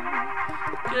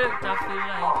 Dirt I feel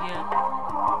like, yeah.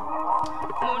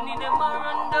 Money them a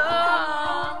run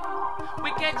down. We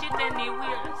catch it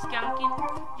anywhere, skanking.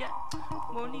 Yeah,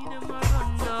 money them a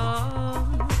run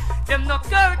down. Them no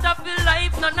dirt I feel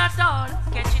life, none at all.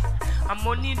 Catch it, and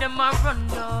money them a run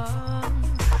down.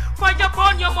 Fire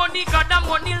upon your money, God and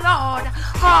money, Lord.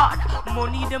 Hard,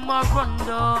 money them a run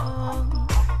down.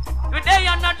 Today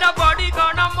another body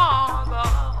gonna murder.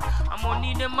 And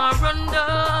money them a run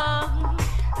down.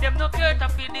 Them no care to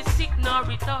feel the sick nor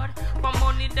retard. For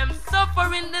money them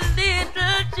suffering the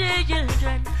little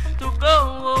children. To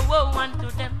go unto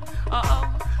them.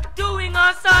 Doing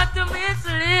all sort to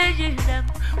mislead them.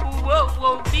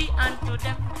 Be unto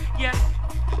them. Yeah.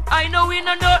 I know we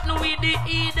no know we the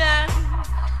Eden.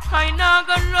 I know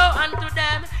gonna roll unto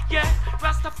them. Yeah,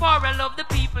 Rastafari love the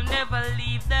people, never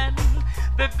leave them.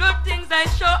 The good things I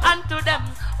show unto them.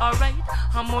 Alright,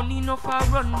 I'm money no for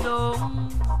run down.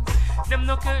 Them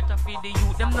no care to feed the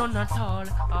youth, them none at all.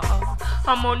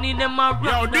 And money them a run.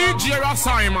 Yo, DJ Ras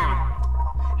Imon.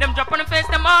 Them drop on the face,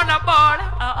 them on a ball.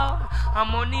 And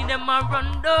money them a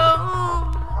run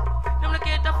down. Them no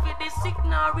care to feed the sick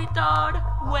nor retard.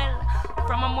 Well,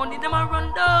 from a money them a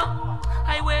run down.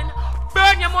 I win.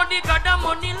 Burn your money, God the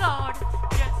money, Lord.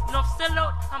 Yes, enough sell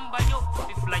out and buy out,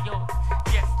 we fly out.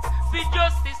 Yes, be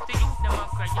justice to you, them a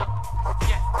cry out.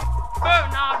 Yes,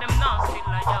 burn all them nasty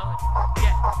lie out.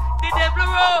 Yes, the devil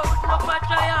road, no for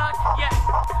try out. Yes,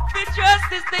 be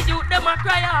justice to you, them a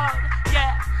cry out.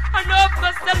 Yeah, enough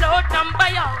go sell out and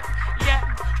buy out. Yeah,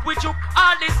 we juke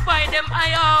all this fight them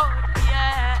eye out.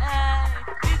 Yeah,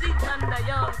 this is under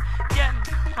out. Yeah,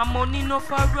 and money no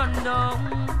for run down.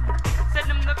 Say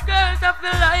them the girls of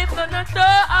your life gonna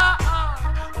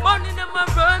turn. Money them a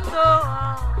run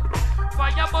down.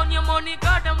 Fire burn your money,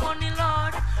 God the money,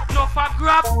 Lord. No for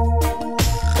grab.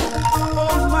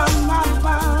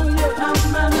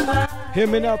 Hear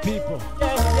me now, people.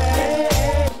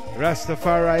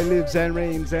 Rastafari lives and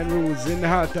reigns and rules in the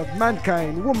heart of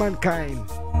mankind, womankind.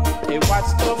 Hey,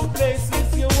 watch those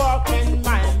places you walk in,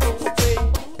 mind the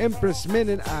way. Empress Men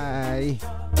and I.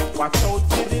 Watch out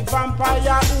for the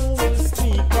vampire who will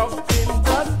sneak up in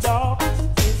the dark,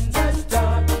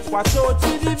 Watch out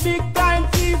for the big time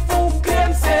thief who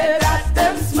claim say that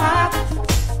them smart.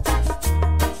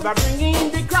 By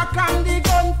bringing the crack and the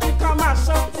gun to come mash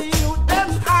up the youth them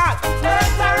heart.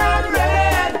 Later on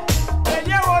red, when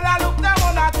you all a look them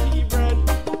on a tea bread.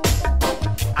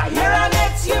 I hear an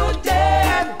ex you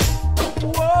dead.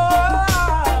 Whoa,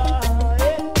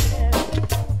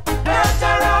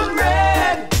 later on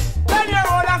red, when you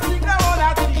all a stick them on a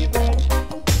tea bread.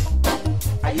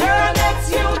 I hear an ex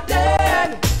you dead.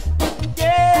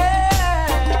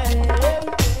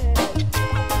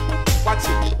 Watch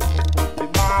it. The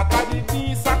mark of the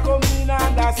beast are coming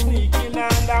and are sneaking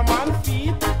under man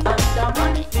feet.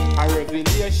 A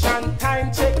revelation time,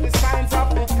 check the signs of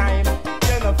the time.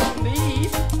 Then a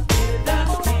fleet.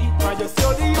 Now you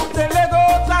see the youth they leg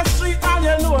out the street and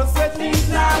you know say things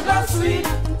not go sweet.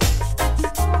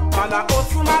 Man a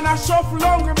hustle, man a shuffle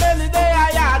hungry belly day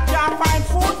a yard can't find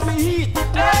food to eat.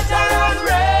 Later on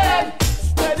red,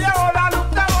 where they all a look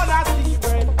down on a tea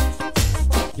bread.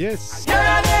 Yes.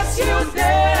 Yeah, yes, you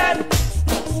dead.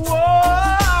 Whoa.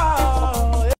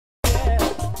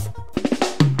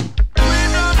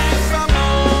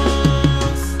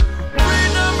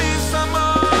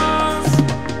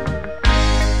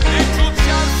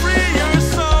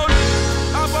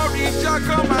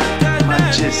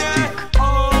 Majestic.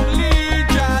 Only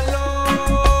Jah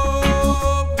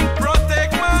love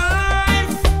protect my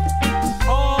life.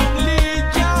 Only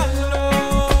Jah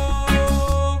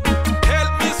love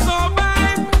help me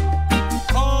survive.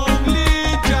 Only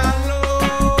Jah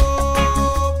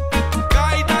love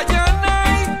guide your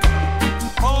night.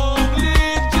 Only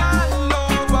Jah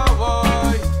love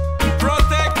boy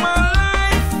protect my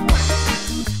life.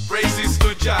 Praises to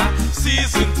Jah,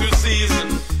 season to season.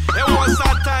 There was a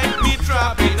time me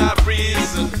trapped in a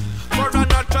prison for a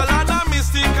natural and a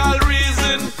mystical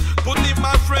reason. Putting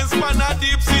my friends in a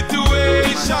deep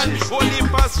situation, only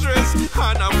for stress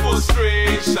and a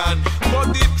frustration.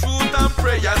 But the truth and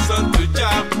prayers unto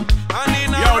Jah. And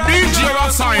in a Yo, DJ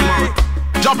Ras Imon.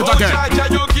 Jump it again. Jah,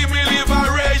 you give me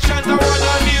liberation. I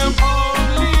wanna name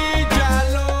only Jah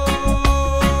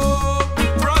love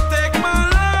protect my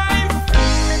life.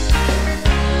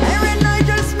 Aaron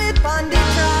Nigel Smith on the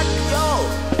track, yo.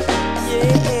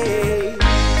 Yeah.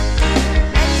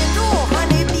 And you know,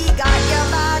 honey, we got your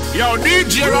back. Yo,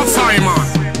 DJ Ras Imon.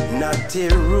 Natty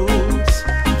roots,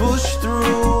 push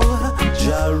through.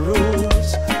 Jah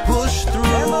roots, push through.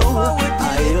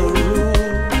 Higher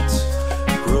roots,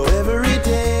 grow every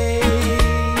day.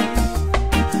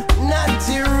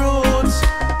 Natty roots,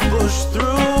 push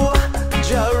through.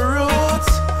 Jah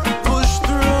roots, push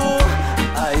through.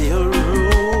 Higher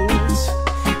roots,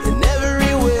 in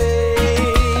every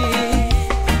way.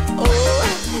 Oh,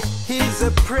 here's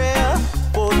a prayer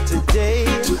for today.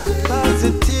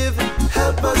 Positive,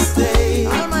 help us stay.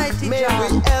 Almighty May Jah. we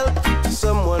help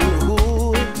someone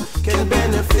who can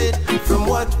benefit from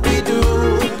what we do.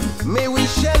 May we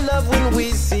share love when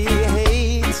we see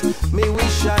hate. May we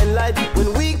shine light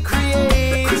when we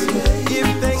create. Give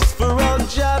thanks for all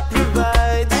Jah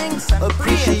provides. Thanks and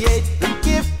Appreciate the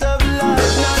gift of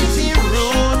life. Natty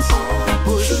roots,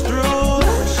 push through.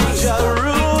 Jah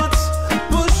roots,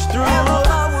 push through.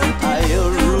 Higher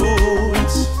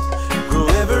roots, grow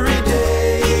every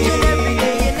day.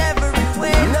 In every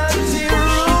way. Natty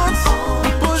roots,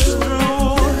 push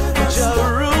through. Jah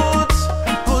roots,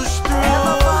 push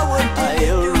through.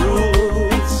 Higher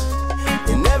roots,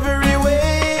 in every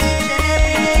way.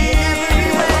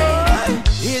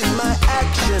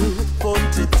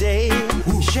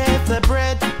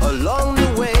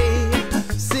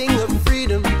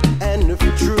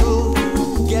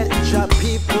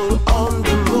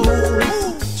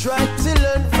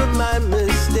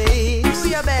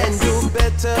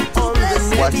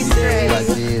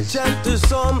 every day. Chant to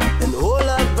some and all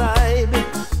a vibe.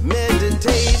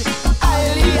 Meditate.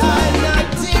 Highly high,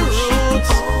 not the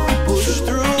roots. Push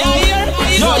through. Yeah,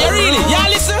 here. No, you really. Yeah,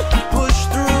 listen. Push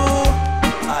through.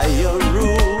 Higher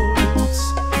roots.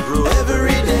 Grow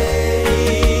every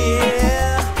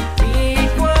day.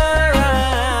 Equal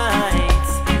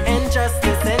rights.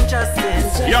 Injustice,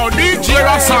 injustice. Yo, DJ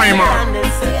Ras Imon.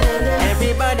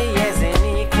 Everybody has an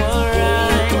equal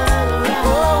right.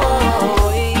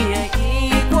 Oh, yeah,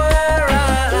 equal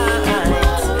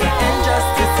rights.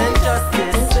 Injustice,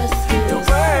 injustice. The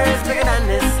world's bigger than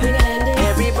this.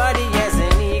 Everybody has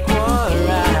an equal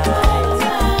right.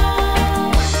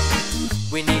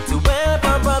 We need to help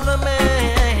our brother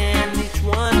man. Each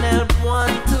one help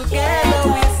one. Together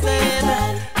we stand.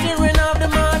 Children of the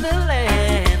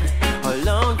motherland. How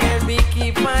long can we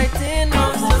keep fighting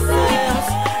amongst ourselves?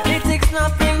 It takes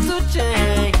nothing to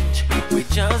change. We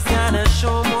just gotta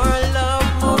show more love,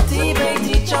 motivate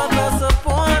each other,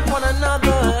 support one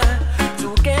another.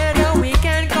 Together we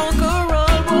can conquer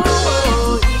all.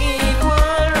 Whoa,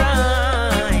 equal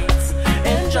rights,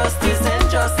 injustice,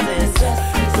 injustice.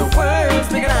 The world's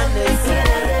bigger than this.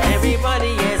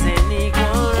 Everybody has an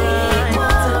equal right.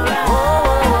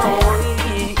 Whoa,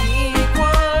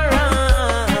 equal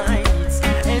rights,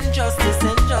 injustice,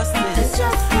 injustice.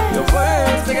 The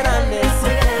world's bigger than this.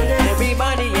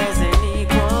 Everybody has an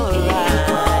equal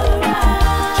right.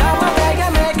 Shall I beg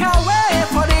and make a way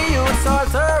for the youth,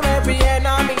 alter every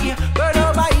enemy. Burn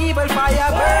up by evil fire,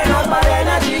 burn up by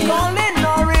energy. Calling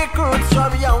no recruits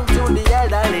from young to the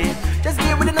elderly. Just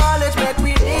give me the knowledge, make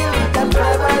we deal with them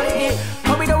cleverly.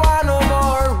 Come we don't want no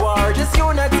more war, just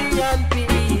unity and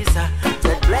peace.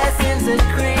 Let blessings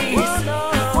increase.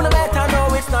 We no better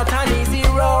know it's not an easy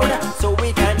road, so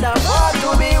we can afford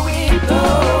to be weak.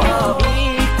 Oh,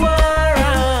 equal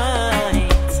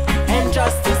rights,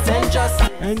 injustice, injustice.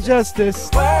 Injustice.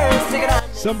 Words bigger than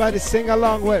Somebody sing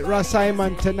along with Ras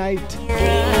Imon tonight.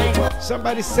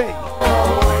 Somebody sing.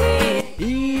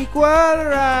 Equal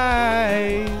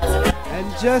rights and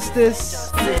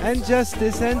justice and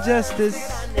justice and justice.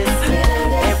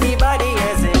 everybody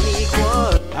has an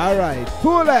equal. All right,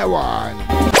 pull that one.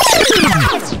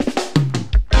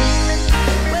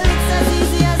 Well, it's as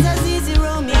easy as Azizi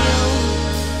Romeo.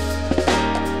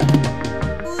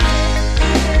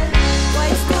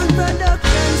 White Stone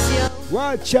Productions, yo.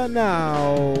 Watch ya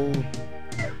now.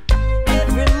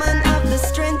 Every man have the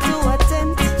strength to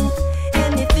attempt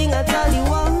anything at all he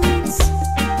wants.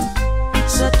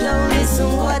 Shut down,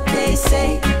 listen what they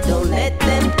say. Don't let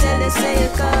them tell you say you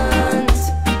can't.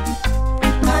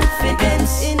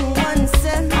 Confidence in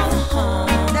oneself,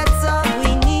 that's all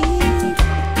we need.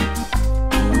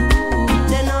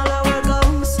 Then all our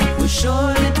goals will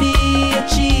surely be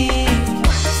achieved.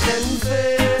 Stand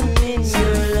firm in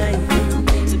your life.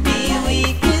 To be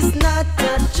weak is not a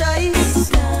choice.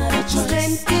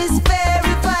 Strength is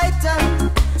very vital.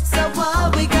 So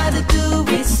all we gotta do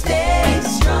is stay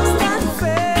strong. Stand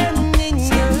firm in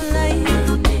your life.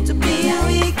 To be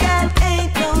weak, that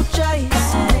ain't no choice.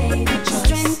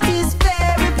 Strength is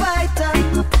very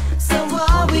vital. So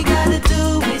all we gotta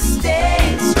do is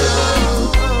stay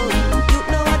strong. You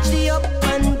know watch the up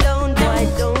and down. Why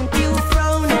don't you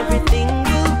frown? Everything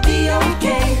will be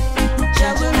okay.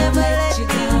 Jah will never let you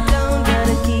down.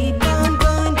 Gotta keep on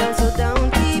going down, so don't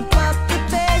keep up the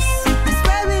pace. It's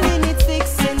where we need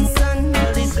fixing, son.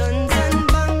 All these guns and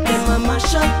bombs, them a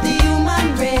mash up the human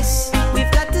race.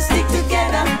 We've got to stick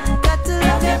together. Got to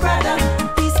love your brother.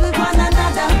 Peace with one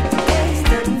another. Yeah,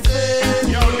 stand firm.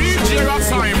 Yo, DJ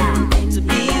Ras Imon. To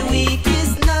be weak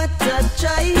is not a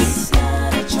choice.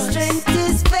 Strength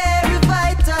is very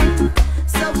vital.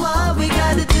 So all we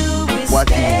gotta do is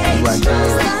stay strong.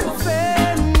 Stand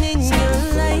firm in your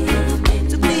life.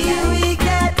 To be weak,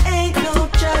 that ain't no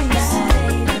choice.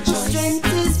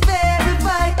 Strength is very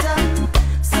vital.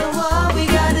 So all we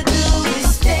gotta do is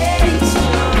stay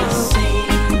strong.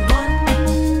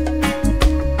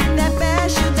 That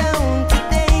bash you down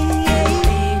today.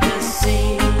 The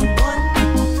same one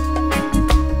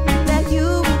that you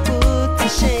put to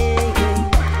shame.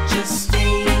 Just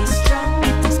stay strong.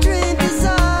 Strength is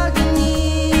all you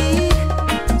need.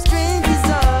 Strength is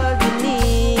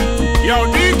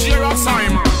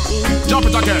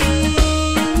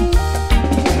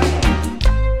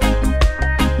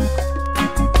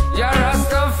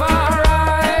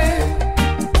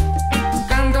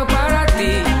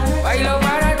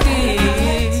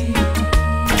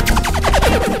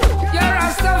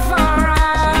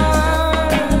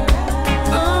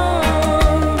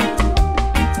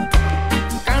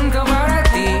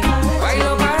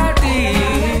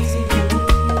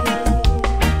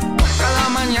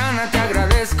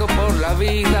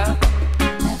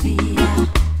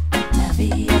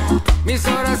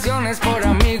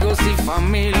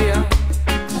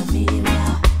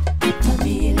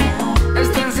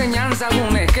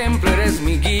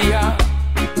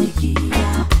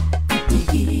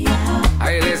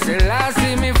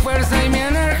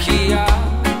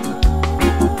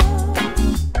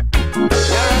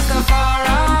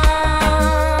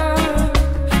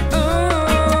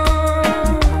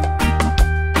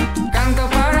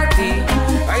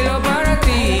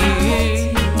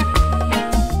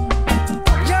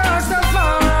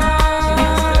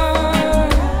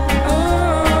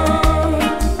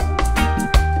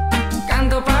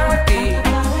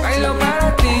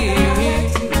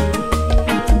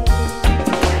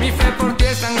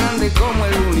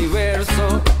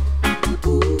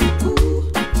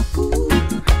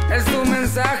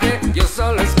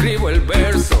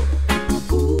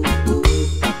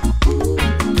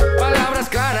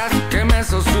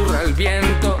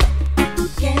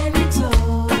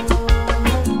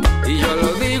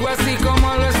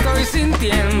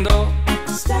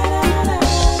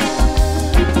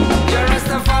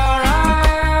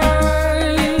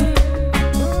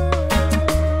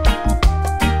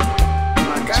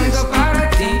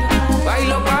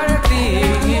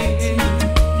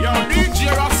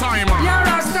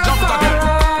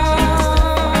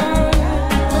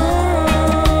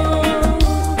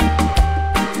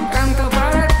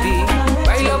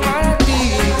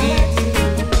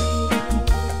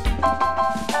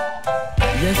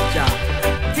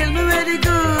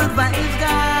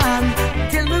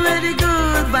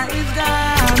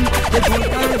the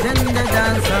people's in the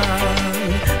dance hall.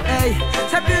 Hey,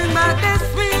 so bring back the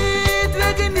sweet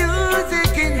reggae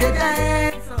music in the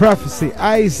dance hall. Prophecy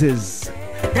Isis.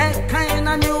 That kind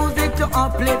of music to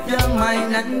uplift your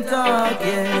mind and talk,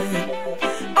 yeah.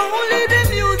 Only the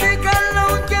music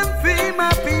alone can free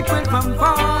my people from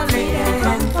falling.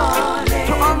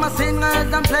 To all my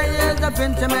singers and players of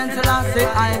instrumental, I say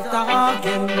I'm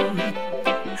talking.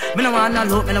 Me no wanna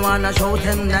look, me no wanna shout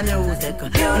in the music. Me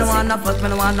no wanna fuss, me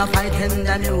no wanna fight in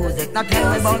the music. Not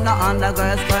tell me about the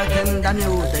undergirl skirt in the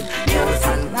music. Use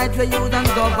and write for you,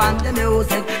 don't go on the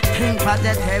music. Think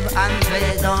positive and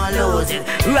please don't lose it.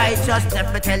 Righteous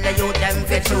step, me tell the youth them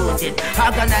fi choose it.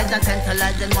 Organize and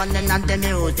centralize the money and the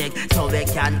music, so we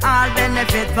can all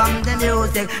benefit from the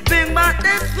music. Bring back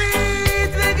the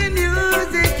sweet reggae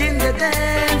music in the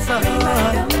dance hall.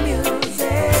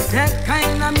 That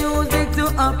kind of music to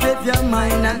uplift your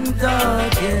mind and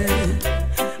talk, yeah.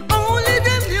 Only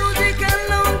the music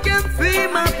alone can free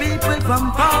my people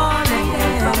from falling.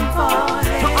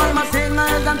 For all my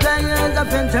singers and players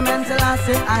of instrumental, I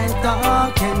say I'm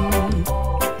talking.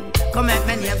 Come make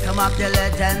me name some of the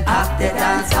legend of the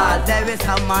dance hall. There is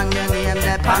someone you name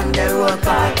the on the road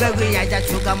call. Where we are the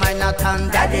sugar mine, not on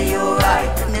daddy, you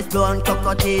right. And it's blonde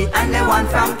cocotte and the one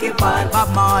from Kipal. Bob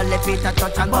Marley, Peter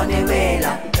Touch and Bunny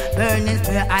Wailer. Burning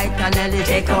Spear, Ita, Nelly,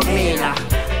 Jacob Miller.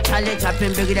 Charlie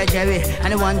Chaplin, Big the Jerry,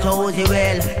 and the one Josie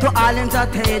Well. To all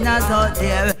entertainers out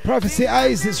there. Prophecy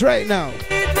Isis right now.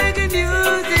 Reggae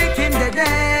music in the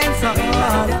dance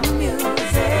hall.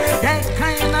 That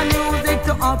kind of music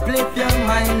to uplift your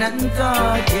mind and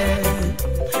talk, yeah.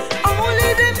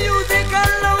 Only the music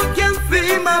alone can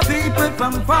free my people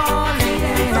from falling.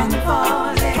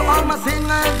 To all my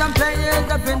singers and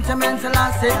players of instrumental,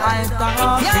 I say I'm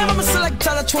talking. Yeah, I'm a selector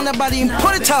that tune the body and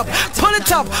pull it up,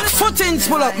 foot in,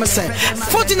 pull up, myself.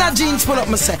 Foot in a jeans, pull up,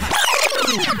 myself.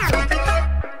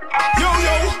 Yo,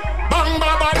 yo, bang,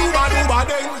 ba, ba, do, ba, do, ba,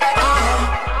 ding.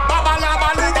 Ba, ba, la, ba,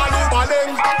 do, ba, do, ba,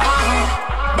 ding.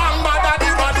 Bang, ba, da, do,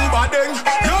 ba, do, ba, ding.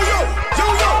 Yo, yo, yo,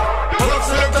 yo. Pull up,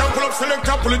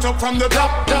 selector, pull it up from the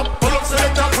top. Pull up,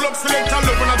 selector, look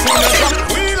when I turn the top.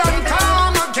 Wheel and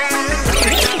come again.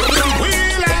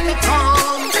 Wheel and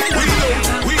come. Wheel.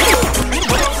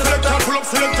 Pull up, selector, pull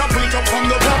it up from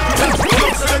the top. Pull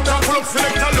up,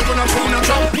 selector, look when I turn the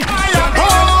top. I am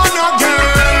born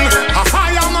again. A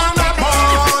fireman a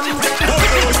born.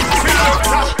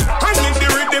 Selector, I need the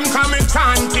rhythm coming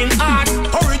chanting hard.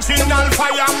 Original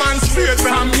fireman straight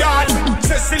from yard.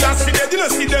 Cecilia see they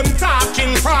didn't see them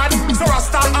talking fraud. So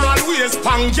Rasta always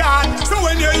pang yard. So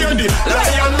when you hear the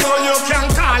lion know you can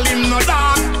call him no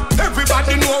dog.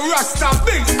 Everybody know Rasta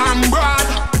big and broad.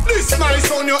 This my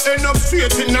son you end up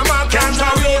straight in the mark. Can't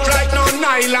out like no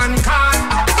nylon card.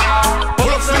 Pull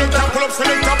up selector, pull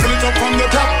it up from the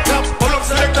top. Pull up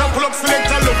selector, look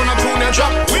when I turn the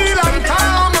drop. Wheel and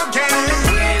come again.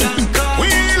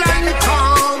 Wheel and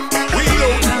come. Wheel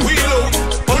out.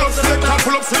 Pull up selector,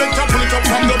 pull it up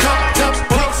from the top.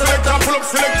 Pull up selector,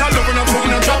 look when I turn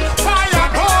the drop. Fire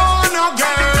burn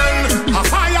again. A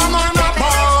fireman a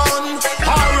burn.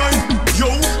 Alright, yo,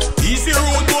 easy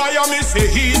road boy, I me say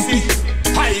easy.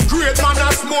 High grade man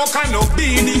a smoke and no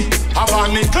beanie. Have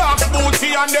on the clock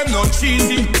booty and them no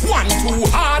cheesy. One too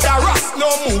hard a Ras no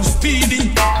move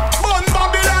speedy. Bun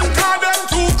Babylon cause them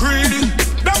too greedy.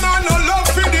 Them a no love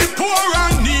for the poor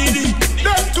and needy.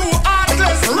 Them too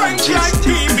heartless rank like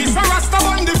baby. So Rasta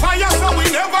on the fire so we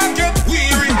never get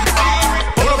weary.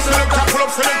 Pull up selector, pull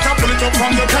it up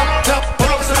from the top.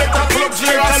 Pull up selector,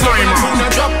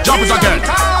 djrasimonplaymysong. Drop it again.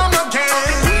 Come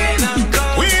again.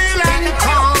 Wheel and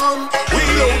come.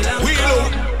 Wheel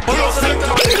out. Pull up selector.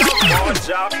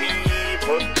 Jah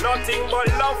people, nothing but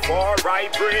love for I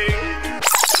bring.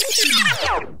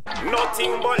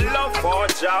 Nothing but love for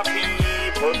Jah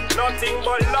people, nothing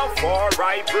but love for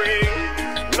I bring.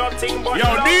 Nothing but Yo,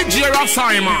 love DJ Ras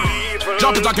Imon.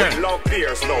 Drop it again. Love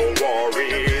there's no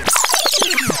worries.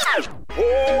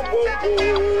 Whoa, whoa,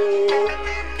 whoa.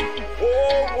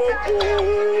 Whoa, whoa,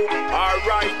 whoa.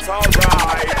 Alright.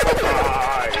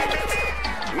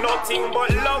 Nothing but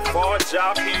love for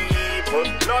Jah people,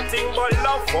 nothing but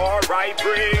love for I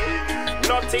bring.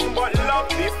 Nothing but love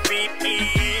defeat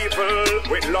evil.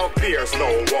 With love there's no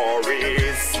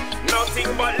worries.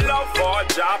 Nothing but love for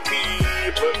Jah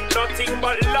people, nothing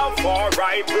but love for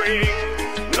I bring.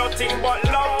 Nothing but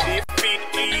love defeat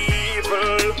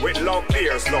evil. With love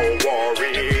there's no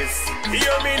worries.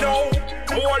 Hear me now.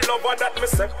 more lover that me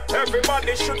say.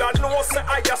 Everybody shoulda know say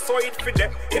I just saw it for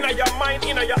them. Inna your mind,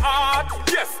 inna your heart,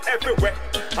 yes, everywhere.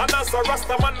 And as a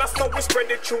Rasta man, that's how we spread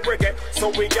it through reggae. So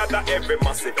we gather every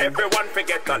massive, everyone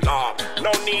forget the law.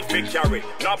 No need to carry,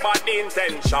 no bad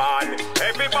intention.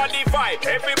 Everybody vibe,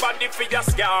 everybody for your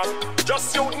scam.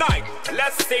 Just unite,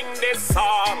 let's sing this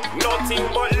song. Nothing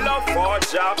but love for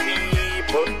your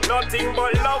people. Nothing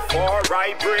but love for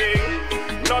I bring.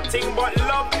 Nothing but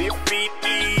love defeat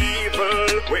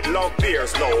evil. With love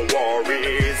there's no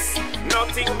worries.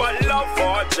 Nothing but love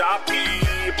for your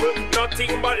people.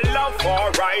 Nothing but love for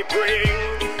I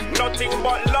bring. Nothing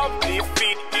but love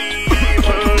defeat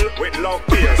evil. With love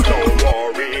there's no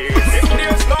worries. If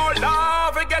there's no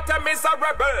love, we get a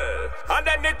miserable. And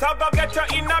then it will get you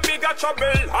in a bigger trouble.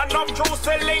 And of truth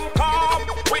to link up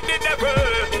with the devil.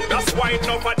 That's why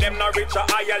none of them not reach a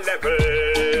higher level.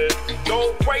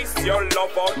 Don't waste your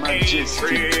love on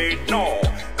hatred. No,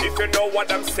 if you know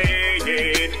what I'm saying.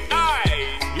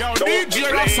 Yo, don't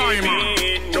DJ Ras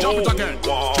Imon. no Jump it again.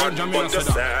 one but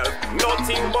yourself.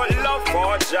 Nothing but love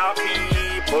for your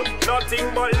people. Nothing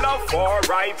but love for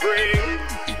I bring.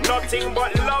 Nothing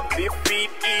but love defeat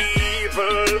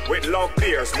evil. With love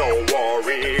there's no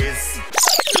worries.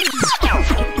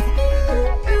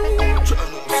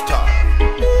 Star,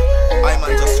 I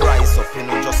man just rise up, you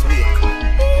know, just wake.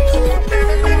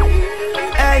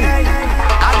 Hey,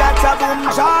 I got a boom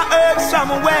jar herbs from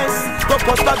west. Go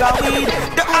post bag of weed.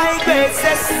 The high grade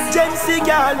says gem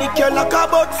cigar, liquor like a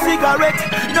butt cigarette.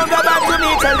 No go back to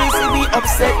me till you see me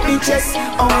upset me chest.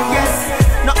 Oh yes,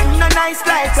 nothing no nice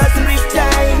like a split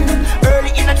time.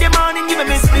 Early in the morning, give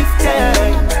me split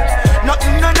time.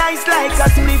 Nothing no nice like a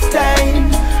split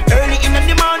time. Early in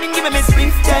the morning, give me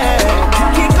split time.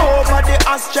 Kick over the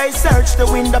ashtray, search the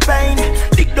window pane.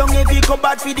 Dig down every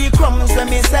cupboard for the crumbs when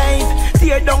me save.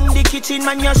 Tear down the kitchen,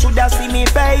 man, you shoulda see me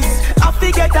face. I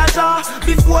forget a jar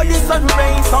before the sun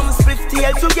rains. Some split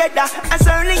tail together as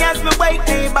early as me wake.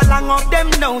 They belong up them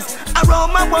nose.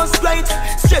 Aroma was great.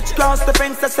 Stretch across the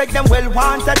fence, I said them well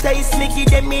want a taste. Me give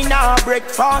them in a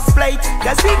breakfast plate.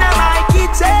 Cause in my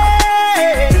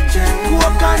kitchen,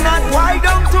 coconut, why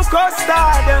don't to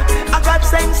custard? I got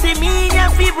sense in me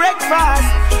for breakfast.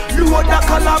 Load the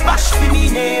calabash for me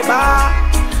neighbor.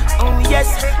 Oh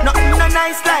yes, nothing no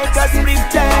nice like a split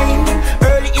time.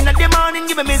 Early in the morning,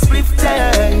 give me split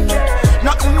time.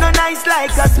 Nothing no nice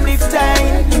like a split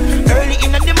time. Early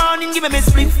in the morning, give me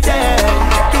split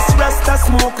time. This Rasta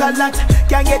smoke a lot,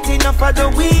 can't get enough of the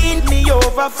weed. Me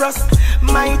over frost,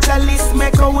 my chalice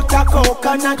make out a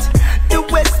coconut. The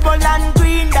Westmoreland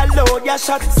green, the load ya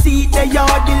shot. See the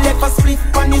yard, the left a split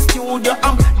on the studio.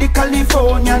 The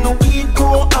California no weed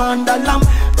go on the lamp.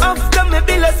 After me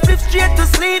bill a split straight to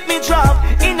sleep me drop.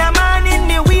 In the morning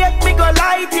me wake me go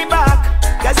light it back.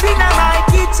 Cause in my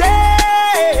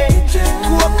kitchen,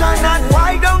 coconut,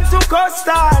 why don't to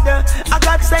custard? I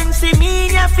got sense in me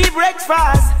for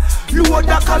breakfast. Load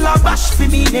the calabash for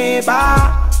me neighbor.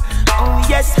 Oh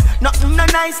yes, nothing no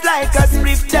nice like a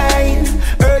split time.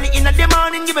 Early in the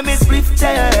morning, give me split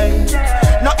time.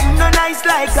 Nothing no nice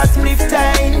like a split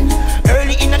time.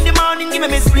 Early in the morning, give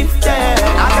me split time.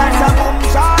 I got a boom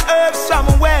jar herbs from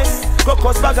west.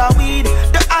 Crocus bag of weed,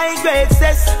 the high grade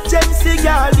says gem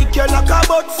cigar, liquor like a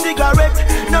butt cigarette.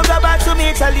 No go back to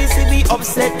me till you see me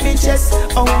upset me chest.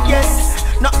 Oh yes,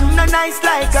 nothing no nice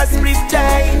like a split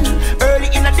time. Early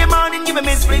in the morning, give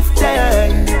me split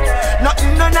time.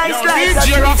 Nothing no nice like a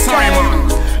split time.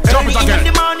 Early in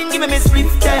the morning, give me split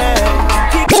time.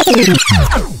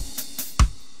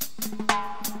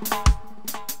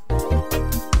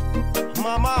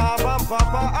 Mama have and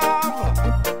Papa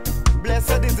have.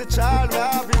 Blessed is the child we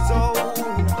have his own.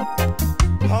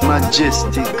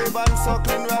 Majestic. Babe and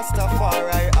suckling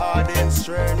Rastafari hard in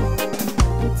strength.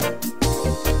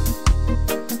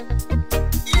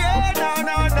 Yeah,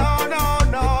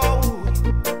 no.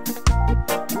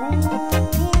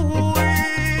 Ooh,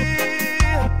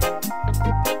 yeah.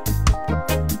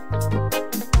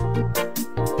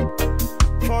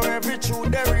 For every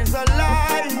truth there is a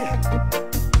lie.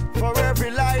 For every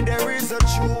lie there is a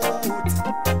truth.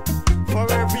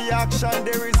 For every action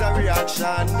there is a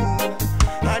reaction.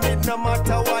 And it no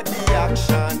matter what the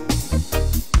action,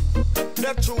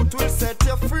 the truth will set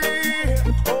you free.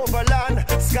 Over land,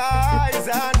 skies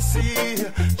and sea.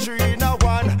 3 in a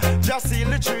 1, just see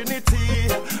the Trinity.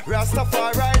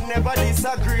 Rastafari never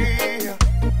disagree.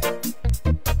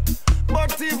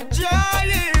 But if Jah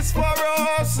is for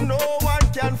us, no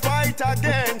one can fight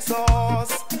against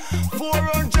us.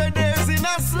 400 days in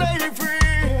a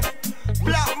slavery,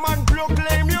 black man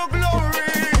proclaim your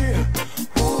glory.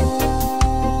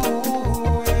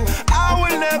 Ooh, I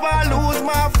will never lose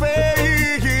my faith.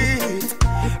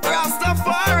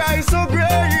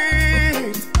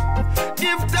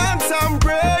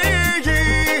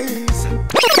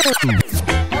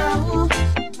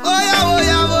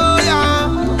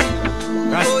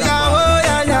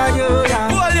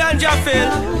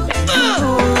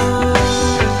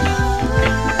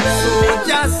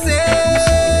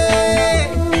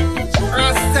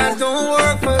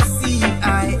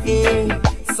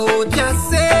 So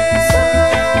just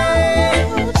say,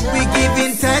 we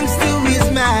giving thanks to His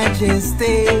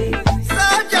Majesty. So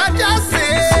just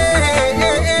say,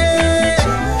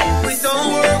 we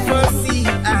don't work for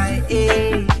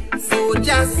CIA. So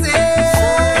just say,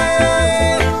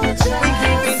 we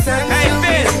giving thanks to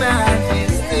His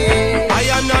Majesty. I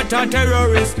am not a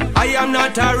terrorist, I am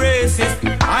not a racist,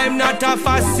 I'm not a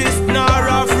fascist nor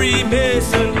a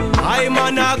Freemason. I'm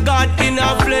on a God in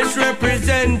a flesh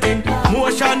representing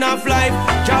motion of life,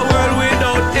 a world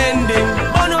without ending.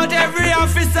 Burn out every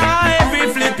officer,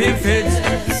 every flipping fence.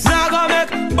 Now go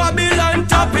make Babylon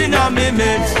top in a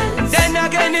mimics. Then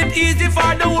again it easy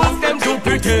for the wolf them to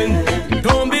pretend.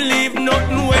 Don't believe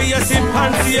nothing where you see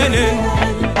on CNN.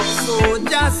 So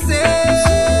just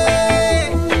say,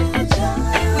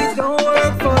 we don't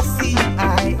work for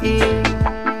CIA.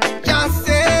 Just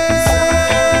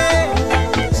say,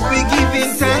 we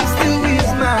giving thanks to His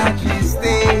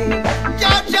Majesty.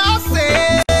 Just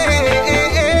say,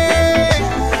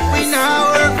 we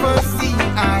now work for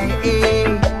CIA.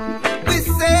 We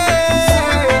say,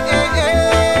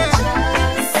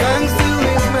 thanks to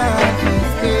His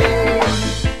Majesty.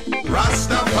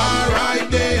 Rastafari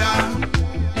there,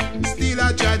 still a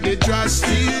try to trust,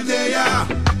 still there.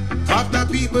 Half the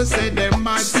people say them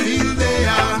are still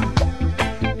there.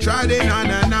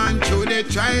 Trying on through the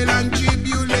trial and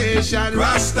tribulation.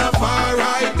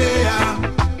 Rastafari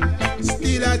there,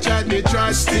 still a try to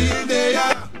trust, still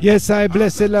there. Yes, I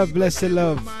bless the love, bless the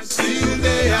love. Still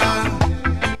there.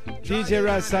 DJ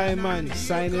Ras Imon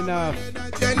signing off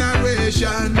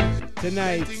Generation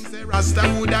tonight. Rasta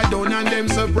would have done and them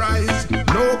surprise.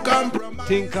 No compromise.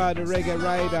 Thing called the Reggae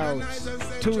Ride Out.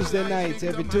 Tuesday nights,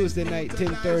 every Tuesday night,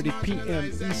 10:30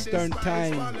 p.m. Eastern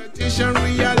Time.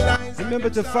 Remember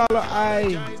to follow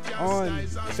I on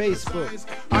Facebook.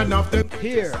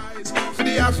 Here,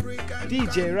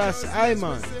 DJ Ras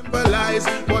Imon.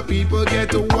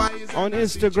 On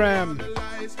Instagram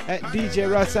at DJ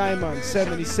Ras Imon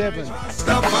 77.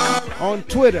 On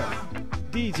Twitter,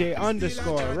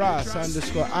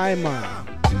 DJ_Ras_Imon.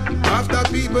 After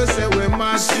people say we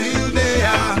must still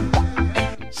there.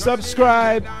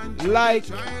 Subscribe, like,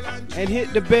 and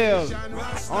hit the bell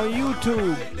on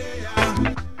YouTube.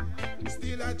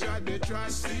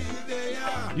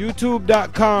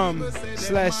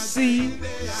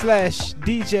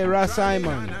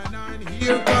 YouTube.com/C/DJ_Ras_Imon.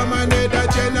 Here come another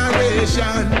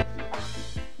generation.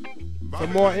 For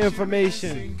more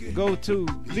information, go to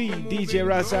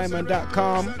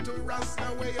thedjrasimon.com.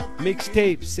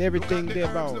 Mixtapes, everything there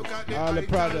about, all the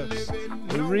products.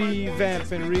 We're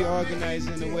revamping,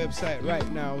 reorganizing the website right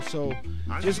now. So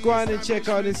just go on and check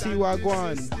out and see what I go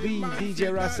on.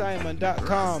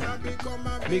 thedjrasimon.com.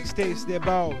 Mixtapes there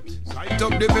about. Sight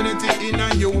of divinity in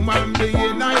a human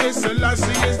being. I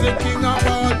Selassie is the king of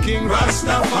all king.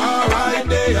 Rastafari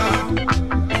there.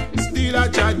 Still a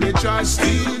chat, they try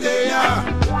still there.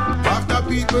 After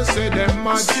people say them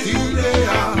must still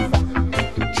there.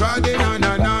 Treading on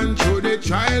and on through the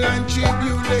trial and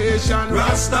tribulation.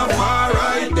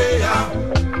 Rastafari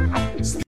there.